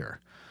factor.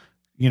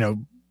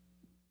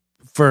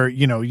 For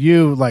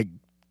you like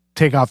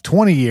take off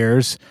 20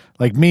 years,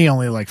 like me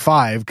only like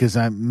 5 because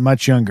I'm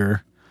much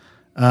younger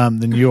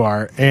than you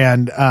are,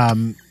 and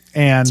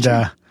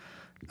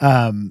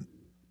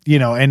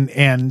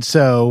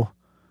so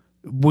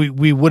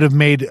we would have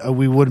made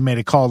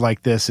a call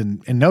like this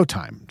in no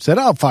time. Said,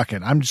 oh fuck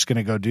it, I'm just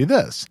gonna go do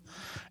this,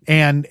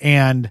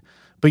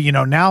 but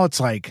now it's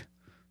like,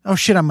 oh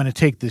shit, I'm going to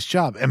take this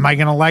job. Am I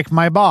going to like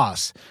my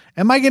boss?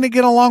 Am I going to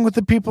get along with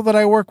the people that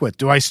I work with?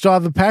 Do I still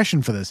have a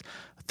passion for this?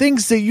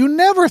 Things that you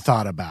never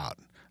thought about.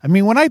 I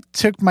mean, when I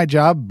took my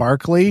job at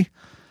Barkley,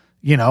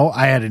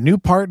 I had a new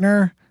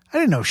partner. I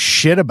didn't know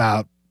shit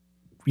about,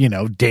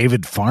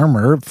 David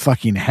Farmer,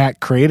 fucking hack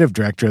creative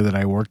director that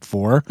I worked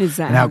for, and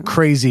how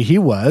crazy he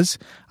was.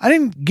 I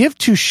didn't give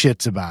 2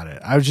 shits about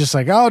it. I was just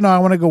like, oh no, I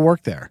want to go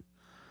work there.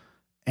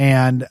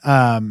 And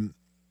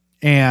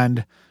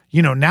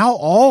now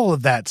all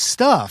of that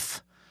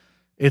stuff,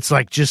 it's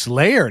like just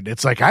layered.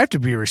 It's like I have to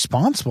be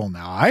responsible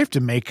now. I have to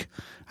make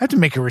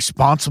a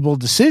responsible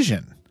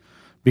decision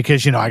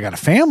because, I got a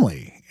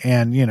family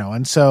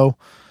and so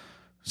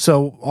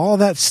all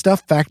that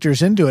stuff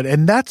factors into it.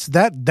 And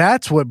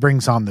that's what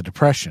brings on the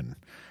depression,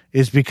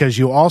 is because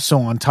you also,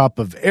 on top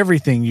of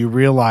everything, you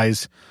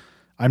realize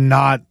I'm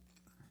not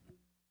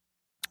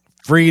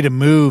free to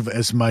move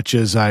as much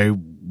as I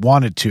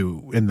wanted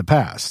to in the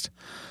past.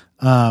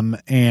 Now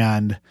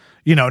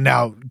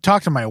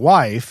talk to my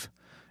wife,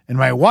 and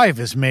my wife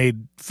has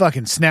made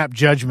fucking snap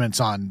judgments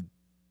on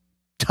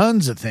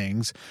tons of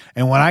things.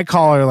 And when I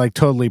call her like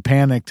totally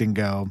panicked and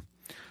go,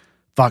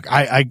 fuck,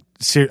 I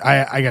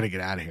got to get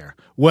out of here.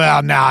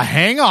 Well, now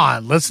hang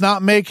on. Let's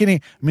not make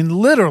any,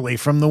 literally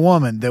from the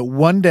woman that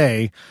one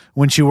day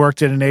when she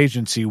worked at an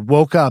agency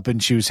woke up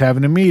and she was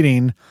having a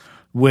meeting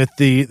with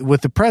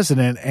the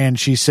president. And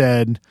she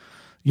said,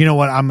 you know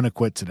what? I'm going to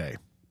quit today.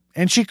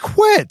 And she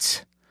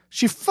quit.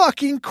 She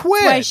fucking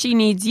quit. That's why she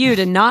needs you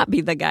to not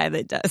be the guy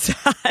that does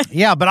that.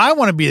 Yeah, but I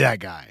want to be that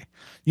guy.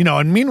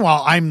 And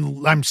meanwhile,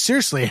 I'm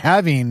seriously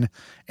having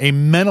a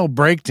mental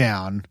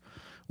breakdown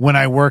when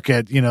I work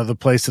at, the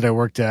place that I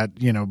worked at,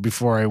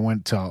 before I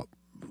went to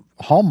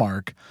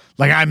Hallmark.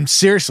 Like I'm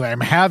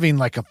having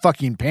like a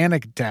fucking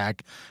panic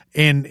attack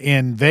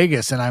in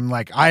Vegas. And I'm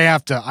like, I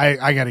got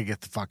to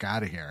get the fuck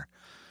out of here.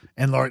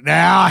 And Lord,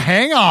 now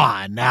hang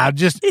on. Now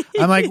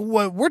I'm like,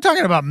 we're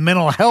talking about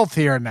mental health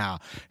here now.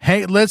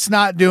 Hey, let's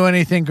not do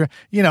anything.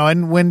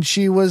 And when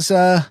she was,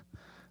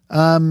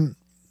 when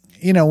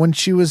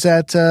she was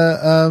at,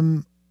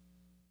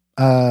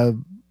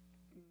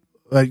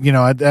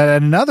 at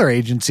another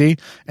agency.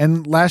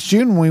 And last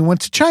June when we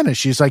went to China,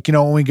 she's like,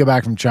 when we get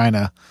back from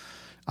China,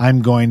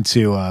 I'm going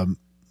to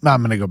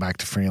go back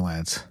to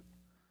freelance.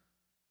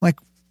 Like,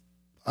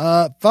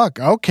 fuck.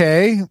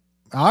 Okay.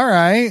 All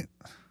right.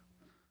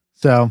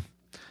 So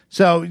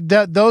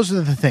those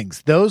are the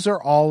things. Those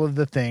are all of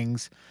the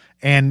things.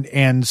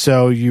 And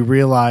so you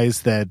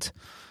realize that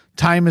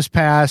time has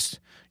passed.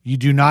 You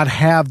do not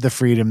have the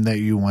freedom that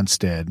you once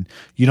did.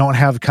 You don't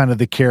have kind of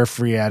the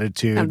carefree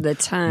attitude of the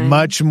time.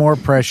 Much more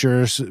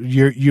pressures.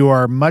 You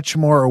are much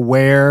more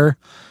aware.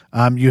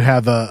 You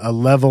have a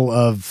level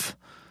of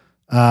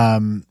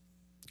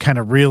kind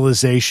of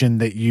realization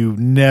that you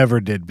never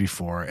did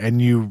before,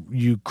 and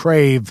you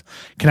crave.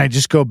 Can I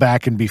just go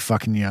back and be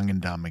fucking young and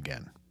dumb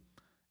again?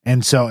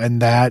 And so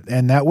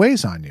that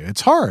weighs on you.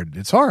 It's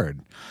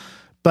hard.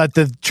 But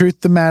the truth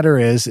of the matter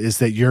is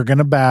that you're going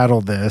to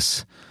battle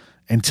this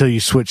until you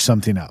switch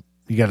something up.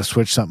 You got to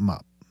switch something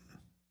up.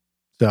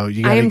 So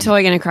I am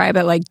totally going to cry,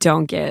 but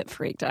don't get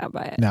freaked out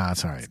by it. No,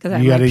 it's all right.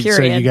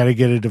 You got to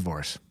get a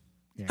divorce.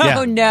 Yeah.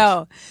 Oh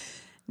no.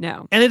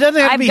 No. And it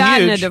doesn't have to be huge. I've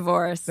gotten a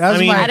divorce.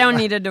 I don't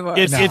need a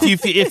divorce.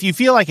 If you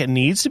feel like it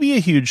needs to be a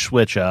huge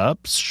switch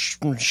up,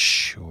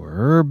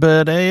 sure,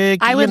 but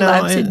I would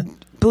love to.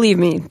 Believe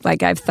me,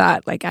 I've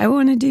thought, I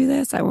want to do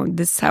this.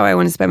 This is how I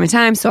want to spend my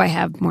time, so I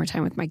have more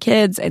time with my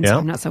kids, and so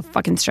I'm not so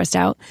fucking stressed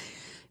out.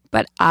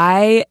 But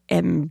I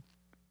am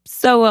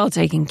so well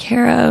taken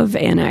care of,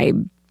 and I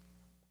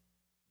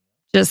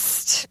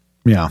just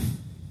I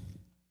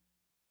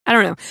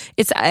don't know.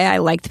 I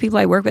like the people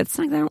I work with. It's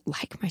not like I don't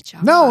like my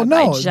job. No,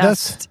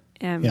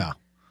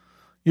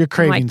 you're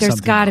craving.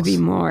 There's got to be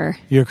more.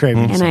 You're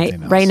craving,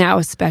 something else. Right now,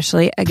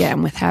 especially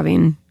again with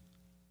having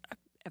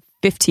a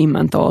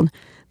 15-month-old.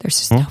 There's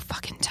just no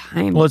fucking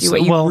time to do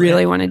what you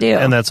really want to do.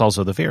 And that's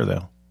also the fear,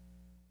 though.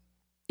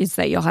 Is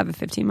that you'll have a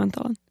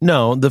 15-month-old?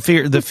 No, the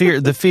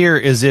fear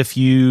is if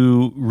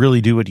you really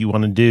do what you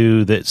want to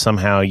do, that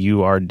somehow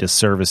you are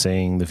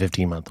disservicing the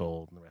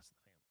 15-month-old and the rest of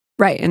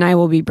the family. Right, and I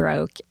will be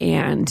broke,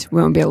 and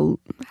we won't be able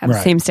to have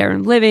the same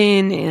standard of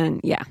living,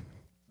 and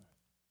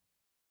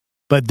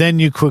But then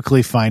you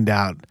quickly find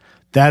out.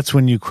 That's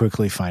when you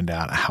quickly find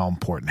out how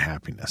important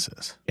happiness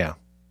is. Yeah.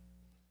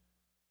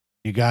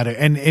 You got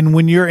to, and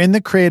when you're in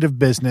the creative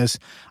business,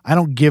 I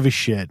don't give a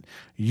shit.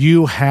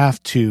 You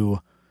have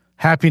to.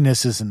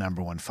 Happiness is the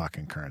number one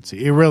fucking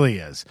currency. It really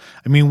is.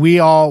 I mean,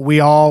 we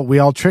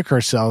all trick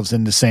ourselves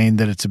into saying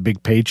that it's a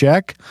big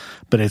paycheck,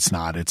 but it's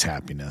not. It's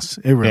happiness.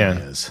 It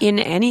really is. In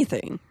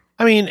anything.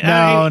 I mean,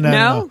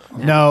 no.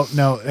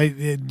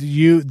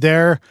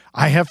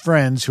 I have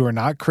friends who are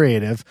not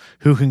creative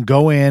who can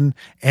go in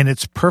and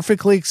it's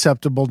perfectly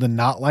acceptable to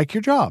not like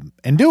your job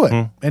and do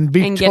it and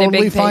be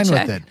totally fine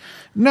with it.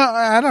 No,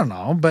 I don't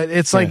know, but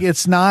it's like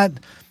it's not.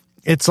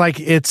 It's like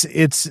it's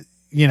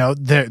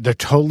they're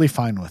totally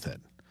fine with it.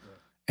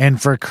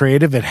 And for a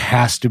creative, it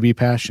has to be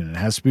passion. It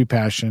has to be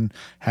passion.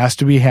 Has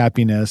to be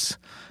happiness.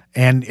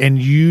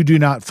 And you do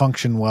not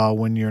function well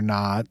when you're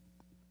not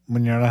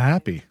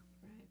happy.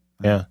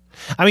 Yeah.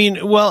 I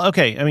mean, well,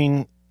 okay. I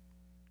mean,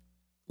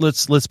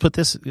 let's put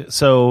this.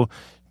 So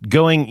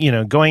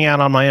going out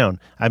on my own.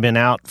 I've been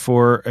out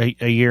for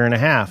a year and a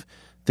half.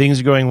 Things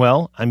are going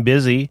well. I'm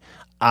busy.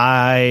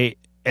 I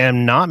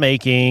am not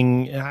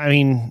making,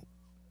 I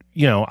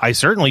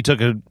certainly took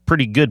a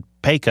pretty good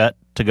pay cut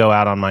to go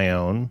out on my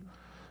own.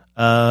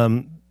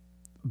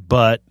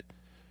 But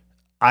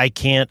I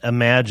can't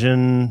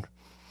imagine,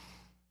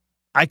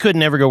 I could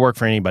never go work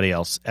for anybody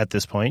else at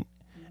this point.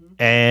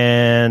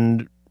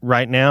 And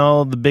right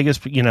now, the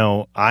biggest,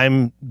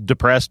 I'm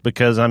depressed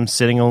because I'm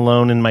sitting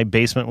alone in my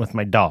basement with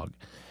my dog.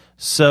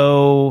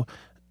 So,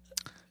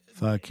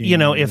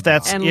 if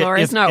that's and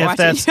Laura's not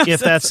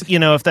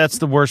if that's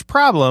the worst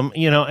problem,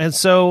 and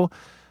so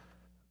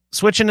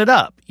switching it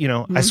up,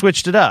 I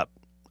switched it up.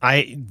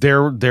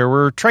 There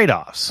were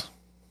trade-offs,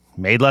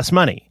 made less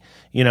money,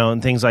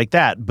 and things like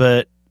that,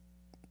 but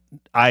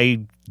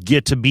I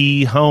get to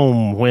be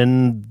home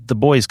when the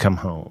boys come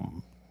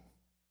home.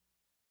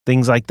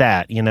 Things like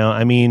that,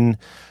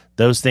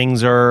 those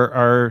things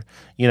are,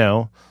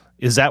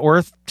 is that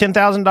worth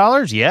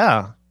 $10,000?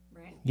 Yeah.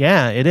 Right.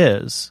 Yeah, it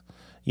is,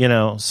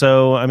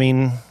 so,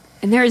 and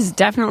there is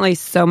definitely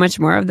so much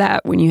more of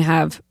that when you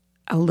have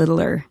a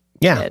littler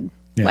kid.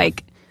 Yeah.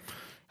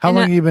 How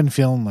long have you been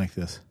feeling like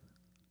this?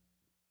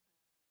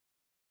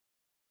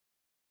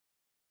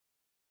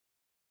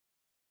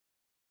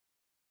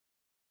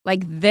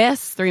 Like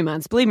this, 3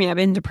 months. Believe me, I've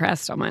been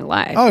depressed all my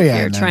life. Oh,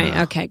 yeah.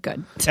 No. Okay,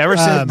 good. Ever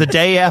since the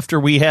day after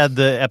we had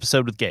the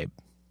episode with Gabe.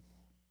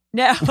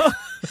 No.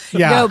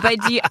 Yeah. No, but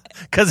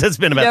because it's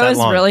been about that long. It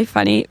was really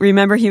funny.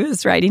 Remember, he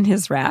was writing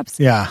his raps.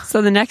 Yeah.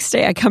 So the next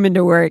day I come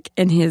into work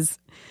and his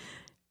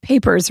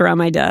papers are on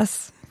my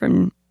desk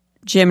from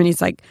Jim, and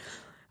he's like,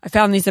 I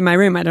found these in my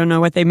room. I don't know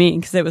what they mean,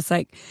 because it was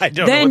like,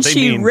 then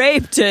she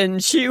raped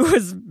and she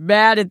was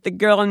mad at the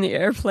girl on the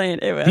airplane.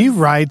 It was. He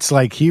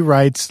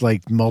writes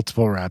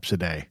multiple raps a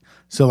day.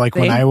 So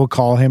when I will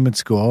call him at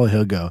school,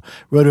 he'll go,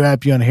 wrote a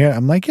rap you on here.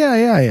 I'm like,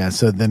 yeah.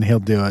 So then he'll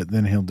do it.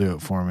 Then he'll do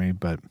it for me.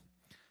 But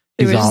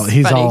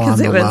He's funny all on 'cause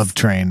the it was love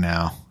train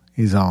now.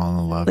 He's all on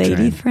the love lady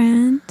train.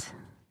 friend.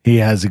 He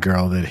has a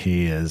girl that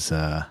he is.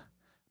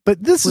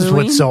 But this is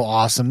Wooing? what's so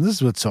awesome. This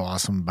is what's so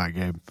awesome about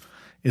Gabe.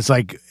 It's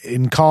like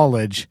in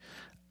college,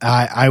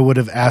 I would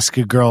have asked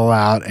a girl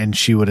out and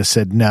she would have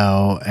said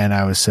no, and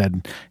I would have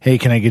said, "Hey,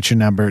 can I get your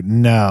number?"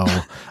 No,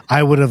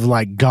 I would have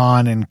like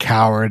gone and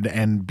cowered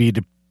and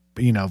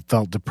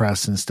felt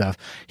depressed and stuff.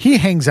 He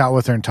hangs out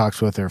with her and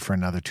talks with her for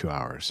another 2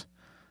 hours.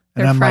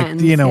 And They're I'm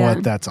friends, like, you know yeah.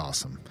 what? That's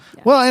awesome.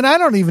 Yeah. Well, and I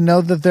don't even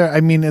know that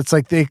it's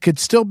like they could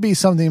still be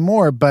something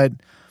more, but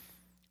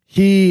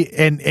he,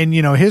 and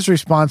his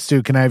response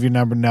to, "Can I have your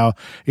number?" No.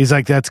 He's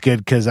like, "That's good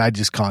because I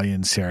just call you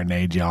and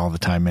serenade you all the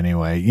time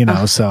anyway."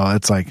 So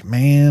it's like,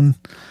 man,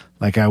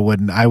 like I would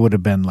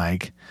have been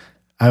like,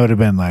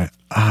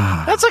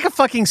 That's like a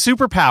fucking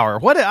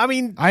superpower. What? I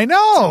mean, I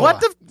know.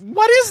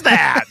 What is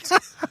that?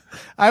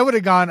 I would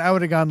have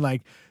gone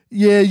like,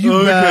 "Yeah, you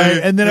Okay,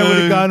 bet," and then I would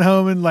have gone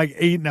home and like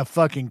eaten a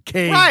fucking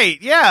cake, Right?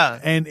 Yeah.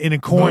 and in a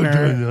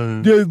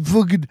corner,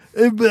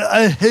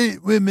 I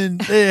hate women.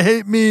 They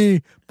hate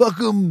me. Fuck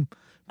them.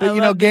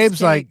 But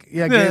Gabe's like,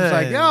 Gabe's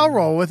like, yeah, I'll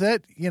roll with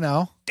it.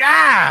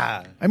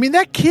 Ah. I mean,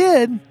 that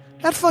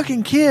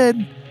fucking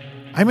kid.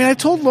 I mean, I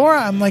told Laura,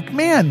 I'm like,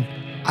 man,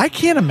 I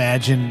can't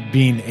imagine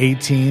being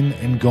 18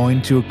 and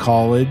going to a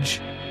college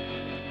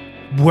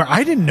where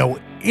I didn't know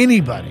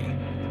anybody.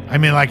 I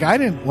mean, like, I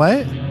didn't,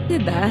 what?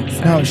 Did that?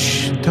 No,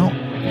 Sorry. don't.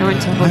 I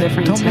went to a whole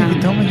different town.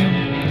 Don't make it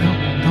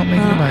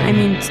bad. I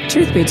mean,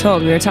 truth be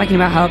told, we were talking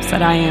about how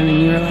upset I am,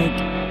 and you were like,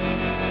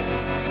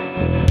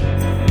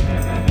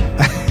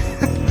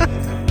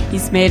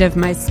 "He's made of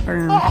my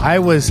sperm." I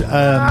was,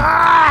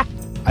 I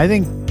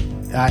think,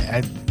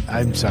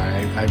 I'm sorry,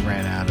 I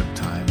ran out of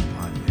time.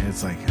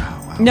 It's like,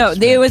 oh, wow. No,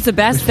 it was the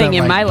best thing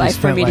in my we life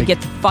for spent me to like-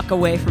 get the fuck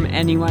away from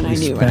anyone I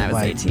knew when I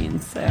was 18.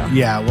 So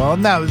Yeah, well,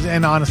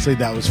 and honestly,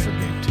 that was for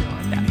Gabe too.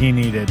 I mean,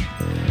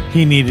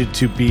 he needed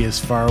to be as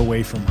far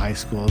away from high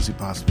school as he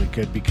possibly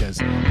could because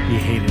he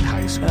hated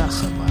high school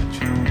so much.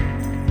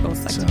 both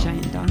sucked a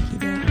giant donkey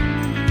dick.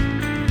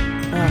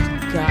 Oh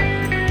God.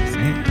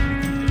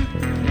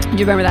 Do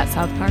you remember that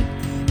South Park?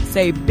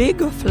 Say big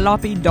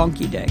floppy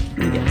donkey dick.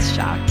 He gets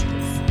shocked.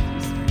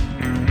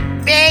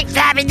 Big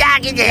floppy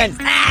donkey dick.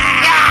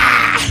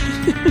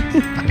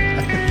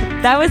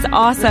 That was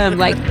awesome.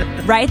 Like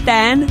right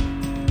then,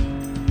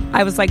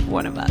 I was like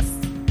one of us.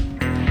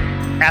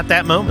 At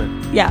that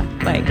moment, Yeah,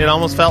 like it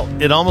almost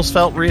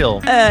felt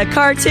real. a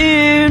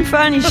cartoon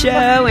funny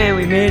show, and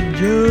we made a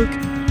joke.